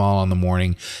run them all in the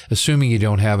morning, assuming you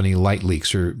don't have any light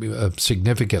leaks or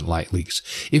significant light leaks.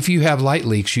 If you have light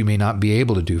leaks, you may not be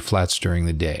able to do flats during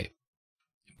the day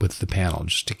with the panel,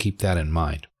 just to keep that in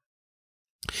mind.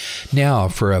 Now,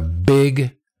 for a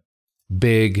big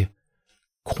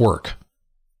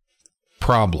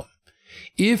problem.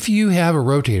 If you have a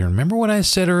rotator, remember what I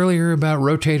said earlier about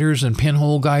rotators and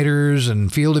pinhole guiders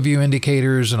and field of view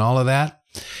indicators and all of that?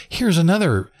 Here's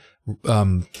another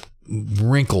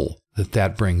wrinkle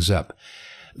that brings up.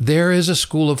 There is a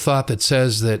school of thought that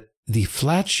says that the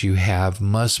flats you have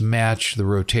must match the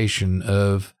rotation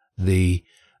of the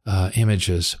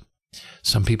images.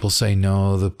 Some people say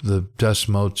no, the dust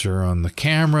motes are on the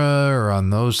camera or on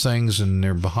those things, and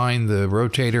they're behind the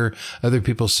rotator. Other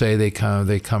people say they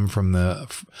come from the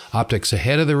optics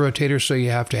ahead of the rotator, so you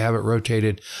have to have it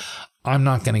rotated. I'm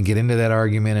not going to get into that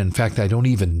argument. In fact, I don't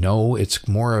even know. It's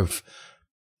more of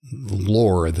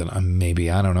lore than maybe,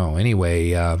 I don't know.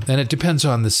 Anyway, and it depends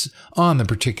on the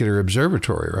particular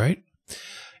observatory, right?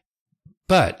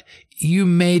 But you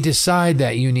may decide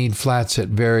that you need flats at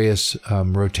various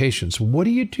rotations. What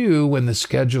do you do when the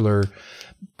scheduler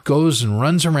goes and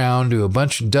runs around,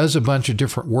 does a bunch of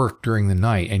different work during the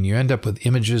night, and you end up with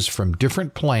images from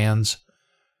different plans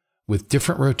with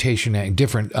different rotation,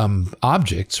 different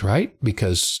objects, right?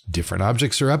 Because different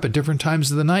objects are up at different times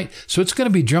of the night. So it's going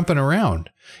to be jumping around.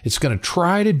 It's going to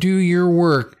try to do your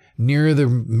work near the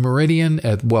meridian,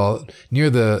 near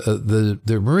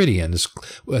the meridian,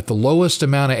 at the lowest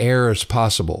amount of air as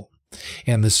possible,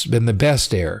 and the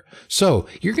best air. So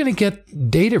you're going to get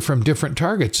data from different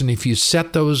targets, and if you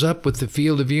set those up with the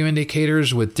field of view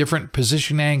indicators with different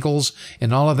position angles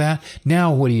and all of that,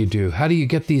 now what do? How do you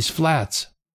get these flats?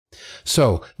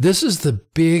 So this is the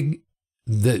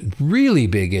really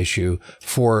big issue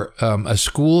for a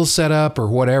school setup or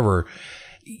whatever.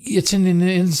 It's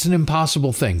an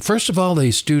impossible thing. First of all,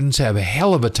 these students have a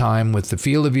hell of a time with the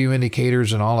field of view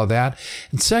indicators and all of that.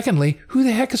 And secondly, who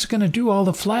the heck is going to do all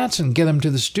the flats and get them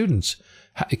to the students?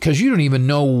 Because you don't even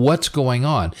know what's going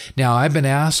on. Now, I've been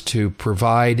asked to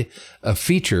provide a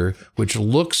feature which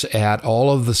looks at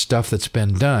all of the stuff that's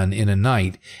been done in a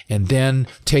night and then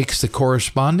takes the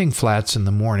corresponding flats in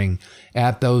the morning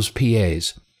at those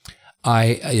PAs.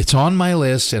 It's on my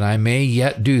list, and I may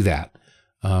yet do that.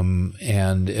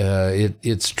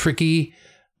 It's tricky,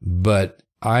 but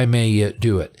I may yet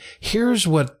do it. Here's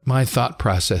what my thought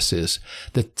process is.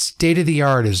 The state of the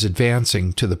art is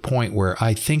advancing to the point where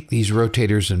I think these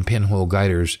rotators and pinhole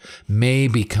guiders may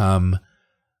become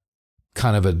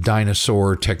kind of a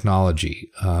dinosaur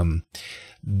technology.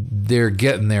 They're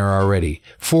getting there already.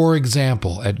 For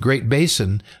example, at Great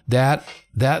Basin, that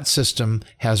system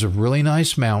has a really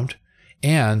nice mount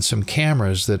and some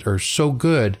cameras that are so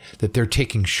good that they're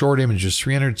taking short images,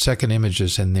 300-second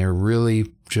images, and they're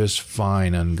really just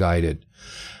fine unguided.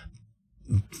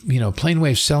 You know,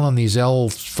 Planewave's selling these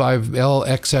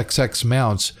LXXX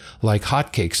mounts like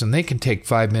hotcakes, and they can take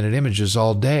 5-minute images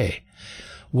all day.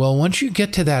 Well, once you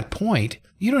get to that point,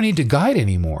 you don't need to guide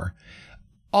anymore.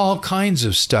 all kinds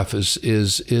of stuff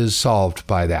is solved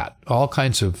by that. All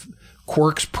kinds of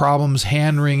quirks, problems,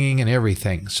 hand wringing, and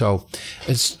everything. So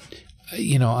it's,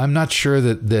 you know, I'm not sure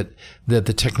that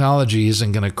the technology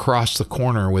isn't going to cross the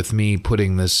corner with me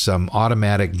putting this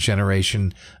automatic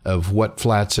generation of what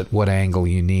flats at what angle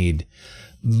you need.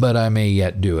 But I may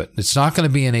yet do it. It's not going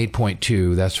to be an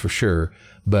 8.2, that's for sure.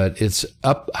 But it's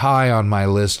up high on my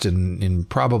list, and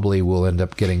probably will end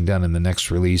up getting done in the next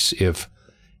release if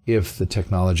the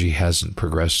technology hasn't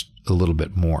progressed a little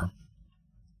bit more.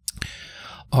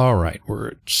 All right, we're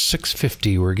at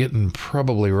 6:50. We're getting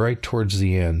probably right towards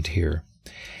the end here.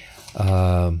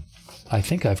 I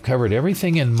think I've covered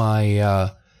everything in my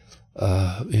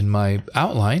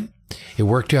outline. It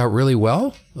worked out really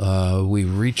well. We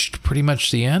reached pretty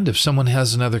much the end. If someone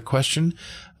has another question,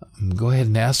 go ahead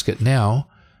and ask it now.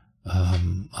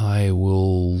 I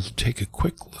will take a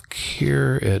quick look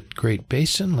here at Great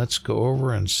Basin. Let's go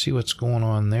over and see what's going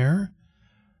on there.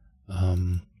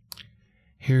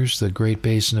 Here's the Great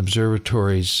Basin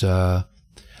Observatory's. I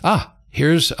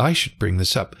should bring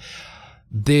this up.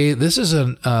 This is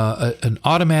an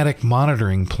automatic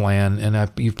monitoring plan,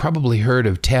 and you've probably heard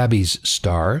of Tabby's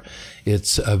star.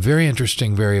 It's a very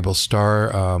interesting variable star,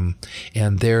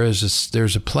 and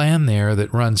there's a plan there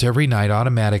that runs every night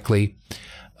automatically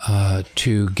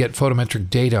to get photometric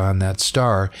data on that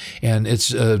star, and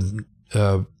it's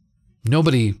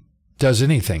nobody does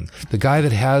anything. The guy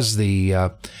that has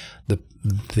the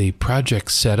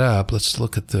project set up. Let's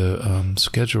look at the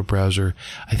schedule browser.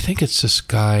 I think it's this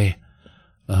guy.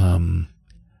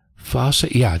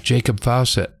 Fawcett, yeah, Jacob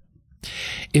Fawcett.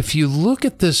 If you look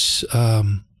at this,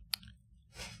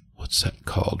 what's that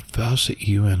called? Fawcett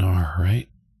UNR, right?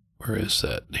 Where is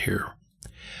that here?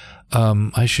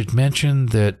 I should mention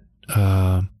that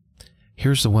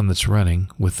here's the one that's running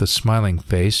with the smiling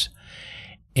face,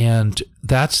 and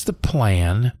that's the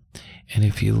plan. And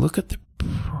if you look at the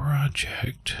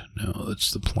project, no,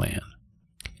 that's the plan.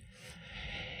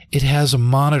 It has a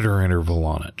monitor interval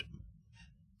on it.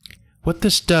 What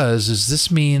this does is this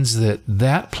means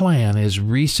that plan is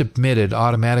resubmitted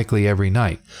automatically every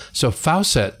night. So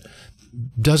Fawcett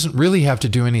doesn't really have to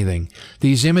do anything.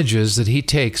 These images that he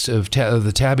takes of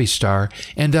the Tabby star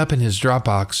end up in his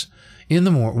Dropbox in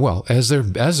the morning. Well, as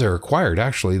they're acquired,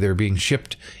 actually, they're being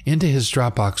shipped into his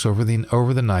Dropbox over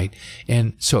the night.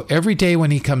 And so every day when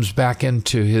he comes back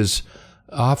into his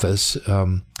office at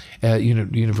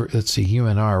let's see,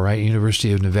 UNR, right,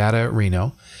 University of Nevada at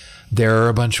Reno, there are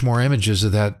a bunch more images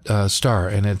of that star,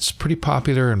 and it's pretty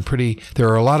popular and there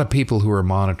are a lot of people who are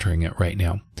monitoring it right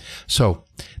now. So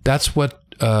that's what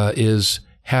is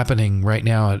happening right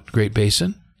now at Great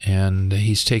Basin, and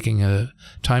he's taking a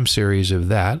time series of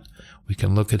that. We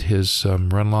can look at his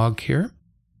run log here.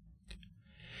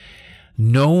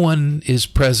 No one is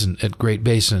present at Great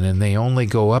Basin, and they only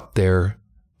go up there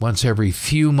once every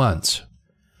few months.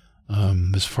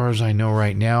 As far as I know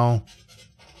right now,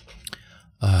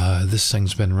 this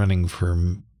thing's been running for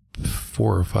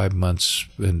 4 or 5 months,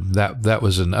 and that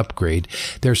was an upgrade.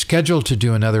 They're scheduled to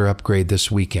do another upgrade this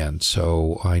weekend,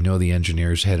 so I know the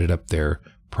engineer's headed up there.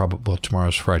 Well,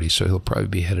 tomorrow's Friday, so he'll probably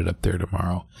be headed up there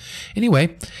tomorrow.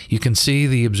 Anyway, you can see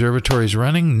the observatory's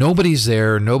running. Nobody's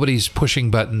there. Nobody's pushing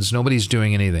buttons. Nobody's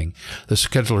doing anything. The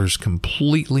scheduler's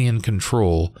completely in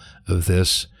control of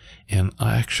this. And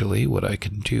actually, what I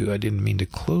can do, I didn't mean to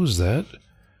close that.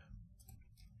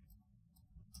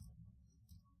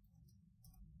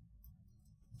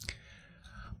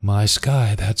 My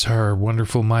Sky, that's our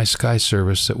wonderful My Sky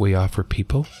service that we offer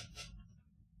people.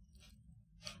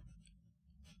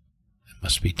 It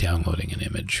must be downloading an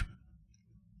image.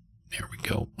 There we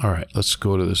go. All right, let's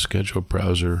go to the schedule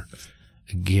browser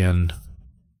again.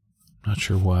 Not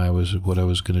sure what I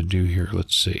was going to do here.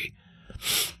 Let's see.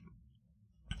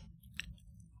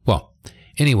 Well,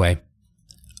 anyway.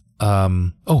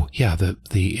 Oh yeah, the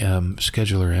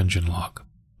scheduler engine log.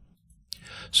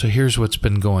 So here's what's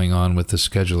been going on with the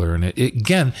scheduler, and it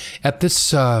again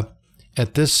this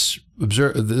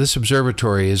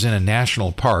observatory is in a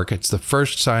national park. It's the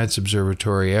first science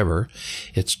observatory ever.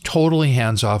 It's totally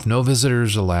hands-off, no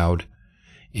visitors allowed,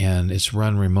 and it's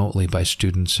run remotely by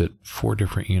students at 4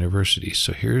 different universities.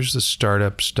 So here's the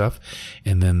startup stuff,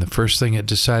 and then the first thing it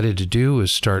decided to do was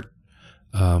start.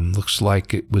 Looks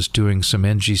like it was doing some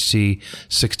NGC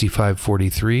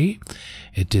 6543.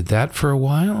 It did that for a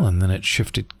while, and then it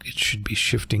shifted. It should be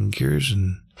shifting gears,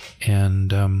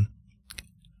 and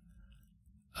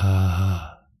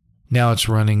now it's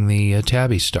running the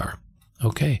Tabby star.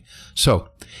 Okay, so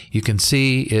you can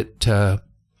see it's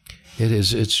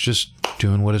just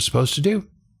doing what it's supposed to do.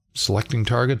 selecting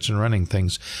targets and running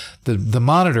things. The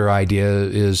monitor idea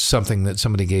is something that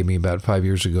somebody gave me about 5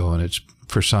 years ago, and it's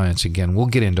for science again. We'll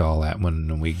get into all that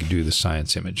when we do the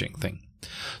science imaging thing.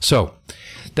 So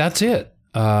that's it.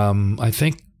 I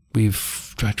think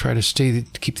I try to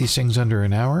keep these things under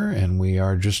an hour, and we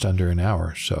are just under an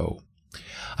hour. So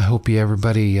I hope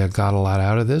everybody got a lot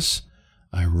out of this.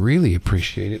 I really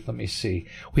appreciate it. Let me see.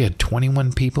 We had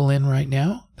 21 people in right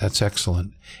now. That's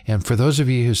excellent. And for those of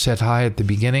you who said hi at the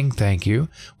beginning, thank you.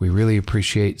 We really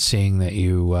appreciate seeing that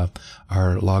you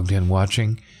are logged in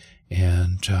watching.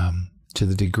 And to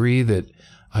the degree that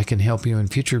I can help you in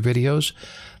future videos,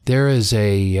 there is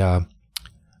a...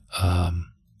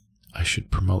 I should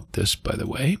promote this, by the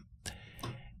way.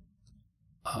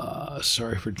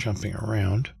 Sorry for jumping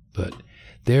around, but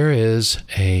there is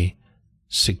a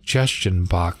suggestion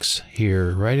box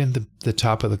here right in the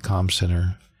top of the comm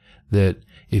center that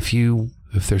if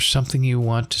there's something you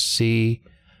want to see,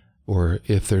 or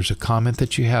if there's a comment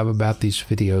that you have about these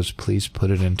videos, please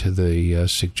put it into the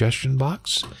suggestion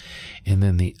box. And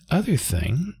then the other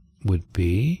thing would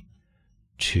be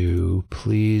to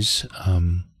please,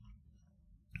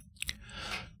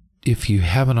 if you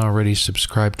haven't already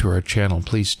subscribed to our channel,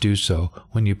 please do so.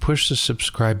 When you push the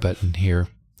subscribe button here,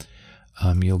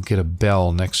 you'll get a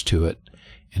bell next to it.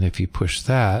 And if you push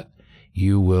that,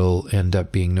 you will end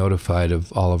up being notified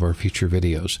of all of our future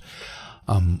videos.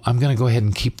 I'm going to go ahead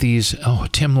and keep these. Oh,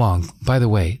 Tim Long, by the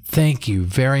way, thank you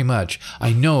very much.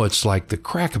 I know it's like the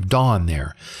crack of dawn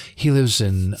there. He lives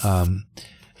in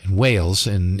Wales,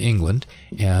 in England.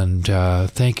 And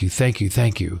thank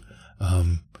you.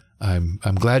 I'm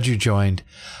glad you joined.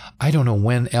 I don't know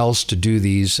when else to do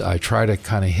these. I try to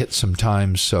kind of hit some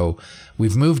times, so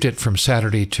we've moved it from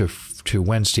Saturday to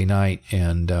Wednesday night,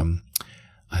 and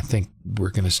I think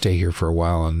we're going to stay here for a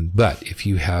while. But if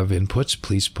you have inputs,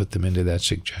 please put them into that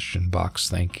suggestion box.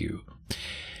 Thank you.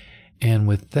 And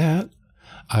with that,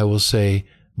 I will say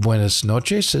buenas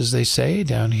noches, as they say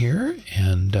down here.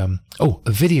 And oh,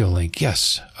 a video link.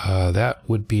 Yes, that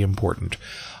would be important.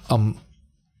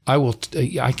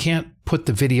 I can't put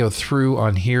the video through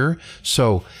on here,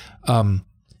 so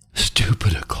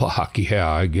stupid o'clock. Yeah,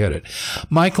 I get it.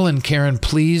 Michael and Karen,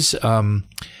 please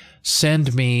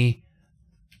send me.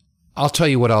 I'll tell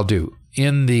you what I'll do.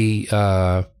 In the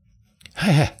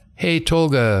hey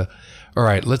Tolga. All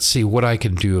right, let's see what I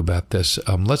can do about this.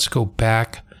 Let's go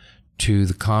back to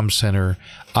the comm center.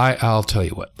 I'll tell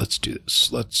you what. Let's do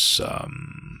this. Let's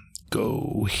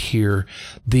go here.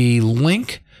 The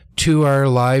link to our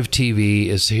live TV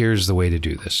here's the way to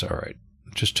do this. All right.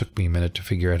 It just took me a minute to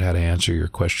figure out how to answer your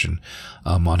question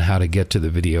on how to get to the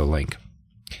video link.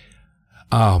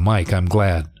 Oh, Mike, I'm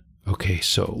glad. Okay,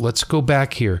 so let's go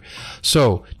back here.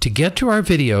 So to get to our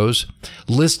videos,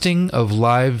 listing of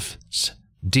live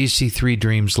DC3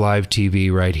 Dreams live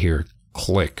TV right here.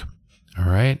 Click. All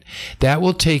right. That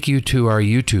will take you to our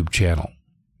YouTube channel.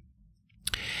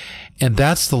 And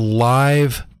that's the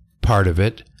live part of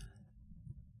it.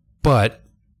 But,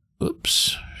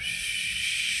 oops,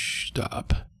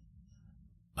 stop.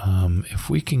 If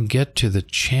we can get to the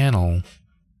channel,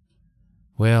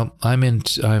 well,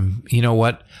 you know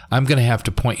what? I'm going to have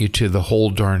to point you to the whole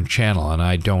darn channel, and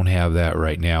I don't have that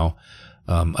right now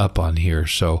up on here.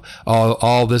 So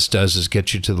all this does is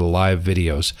get you to the live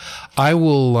videos. I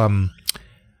will,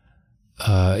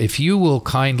 if you will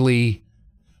kindly,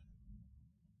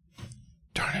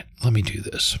 darn it, let me do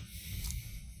this.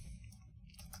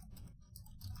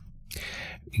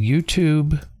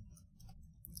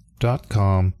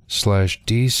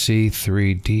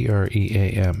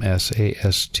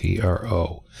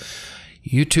 youtube.com/DC3DREAMSASTRO.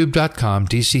 youtube.com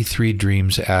DC3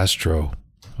 Dreams Astro.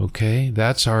 Okay,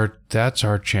 that's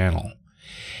our channel.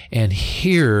 And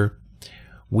here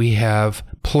we have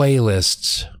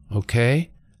playlists,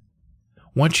 okay?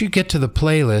 Once you get to the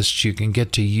playlists, you can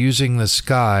get to using the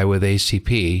sky with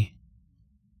ACP.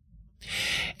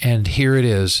 And here it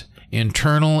is.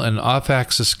 Internal and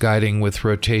off-axis guiding with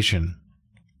rotation.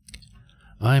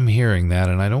 I'm hearing that,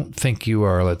 and I don't think you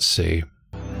are. Let's see.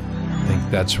 I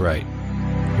think that's right.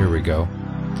 Here we go.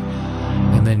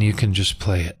 And then you can just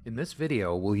play it. In this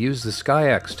video, we'll use the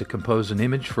SkyX to compose an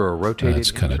image for a rotated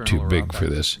That's kind of too big for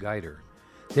this. Guider.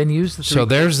 Then use the so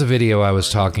there's the video I was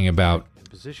talking about.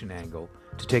 Position angle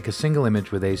to take a single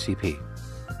image with ACP.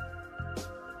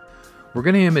 We're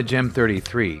going to image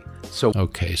M33. So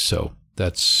okay, so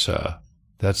that's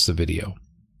the video.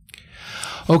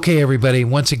 Okay, everybody.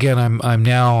 Once again, I'm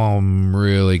now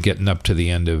really getting up to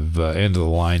the end of the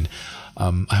line.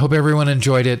 I hope everyone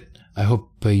enjoyed it. I hope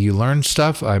you learned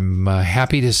stuff. I'm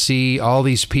happy to see all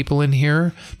these people in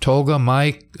here. Tolga,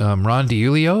 Mike, Ron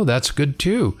DiUlio. That's good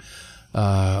too.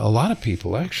 A lot of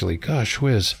people, actually. Gosh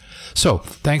whiz. So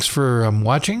thanks for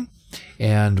watching,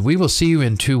 and we will see you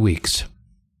in 2 weeks.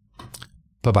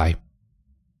 Bye-bye.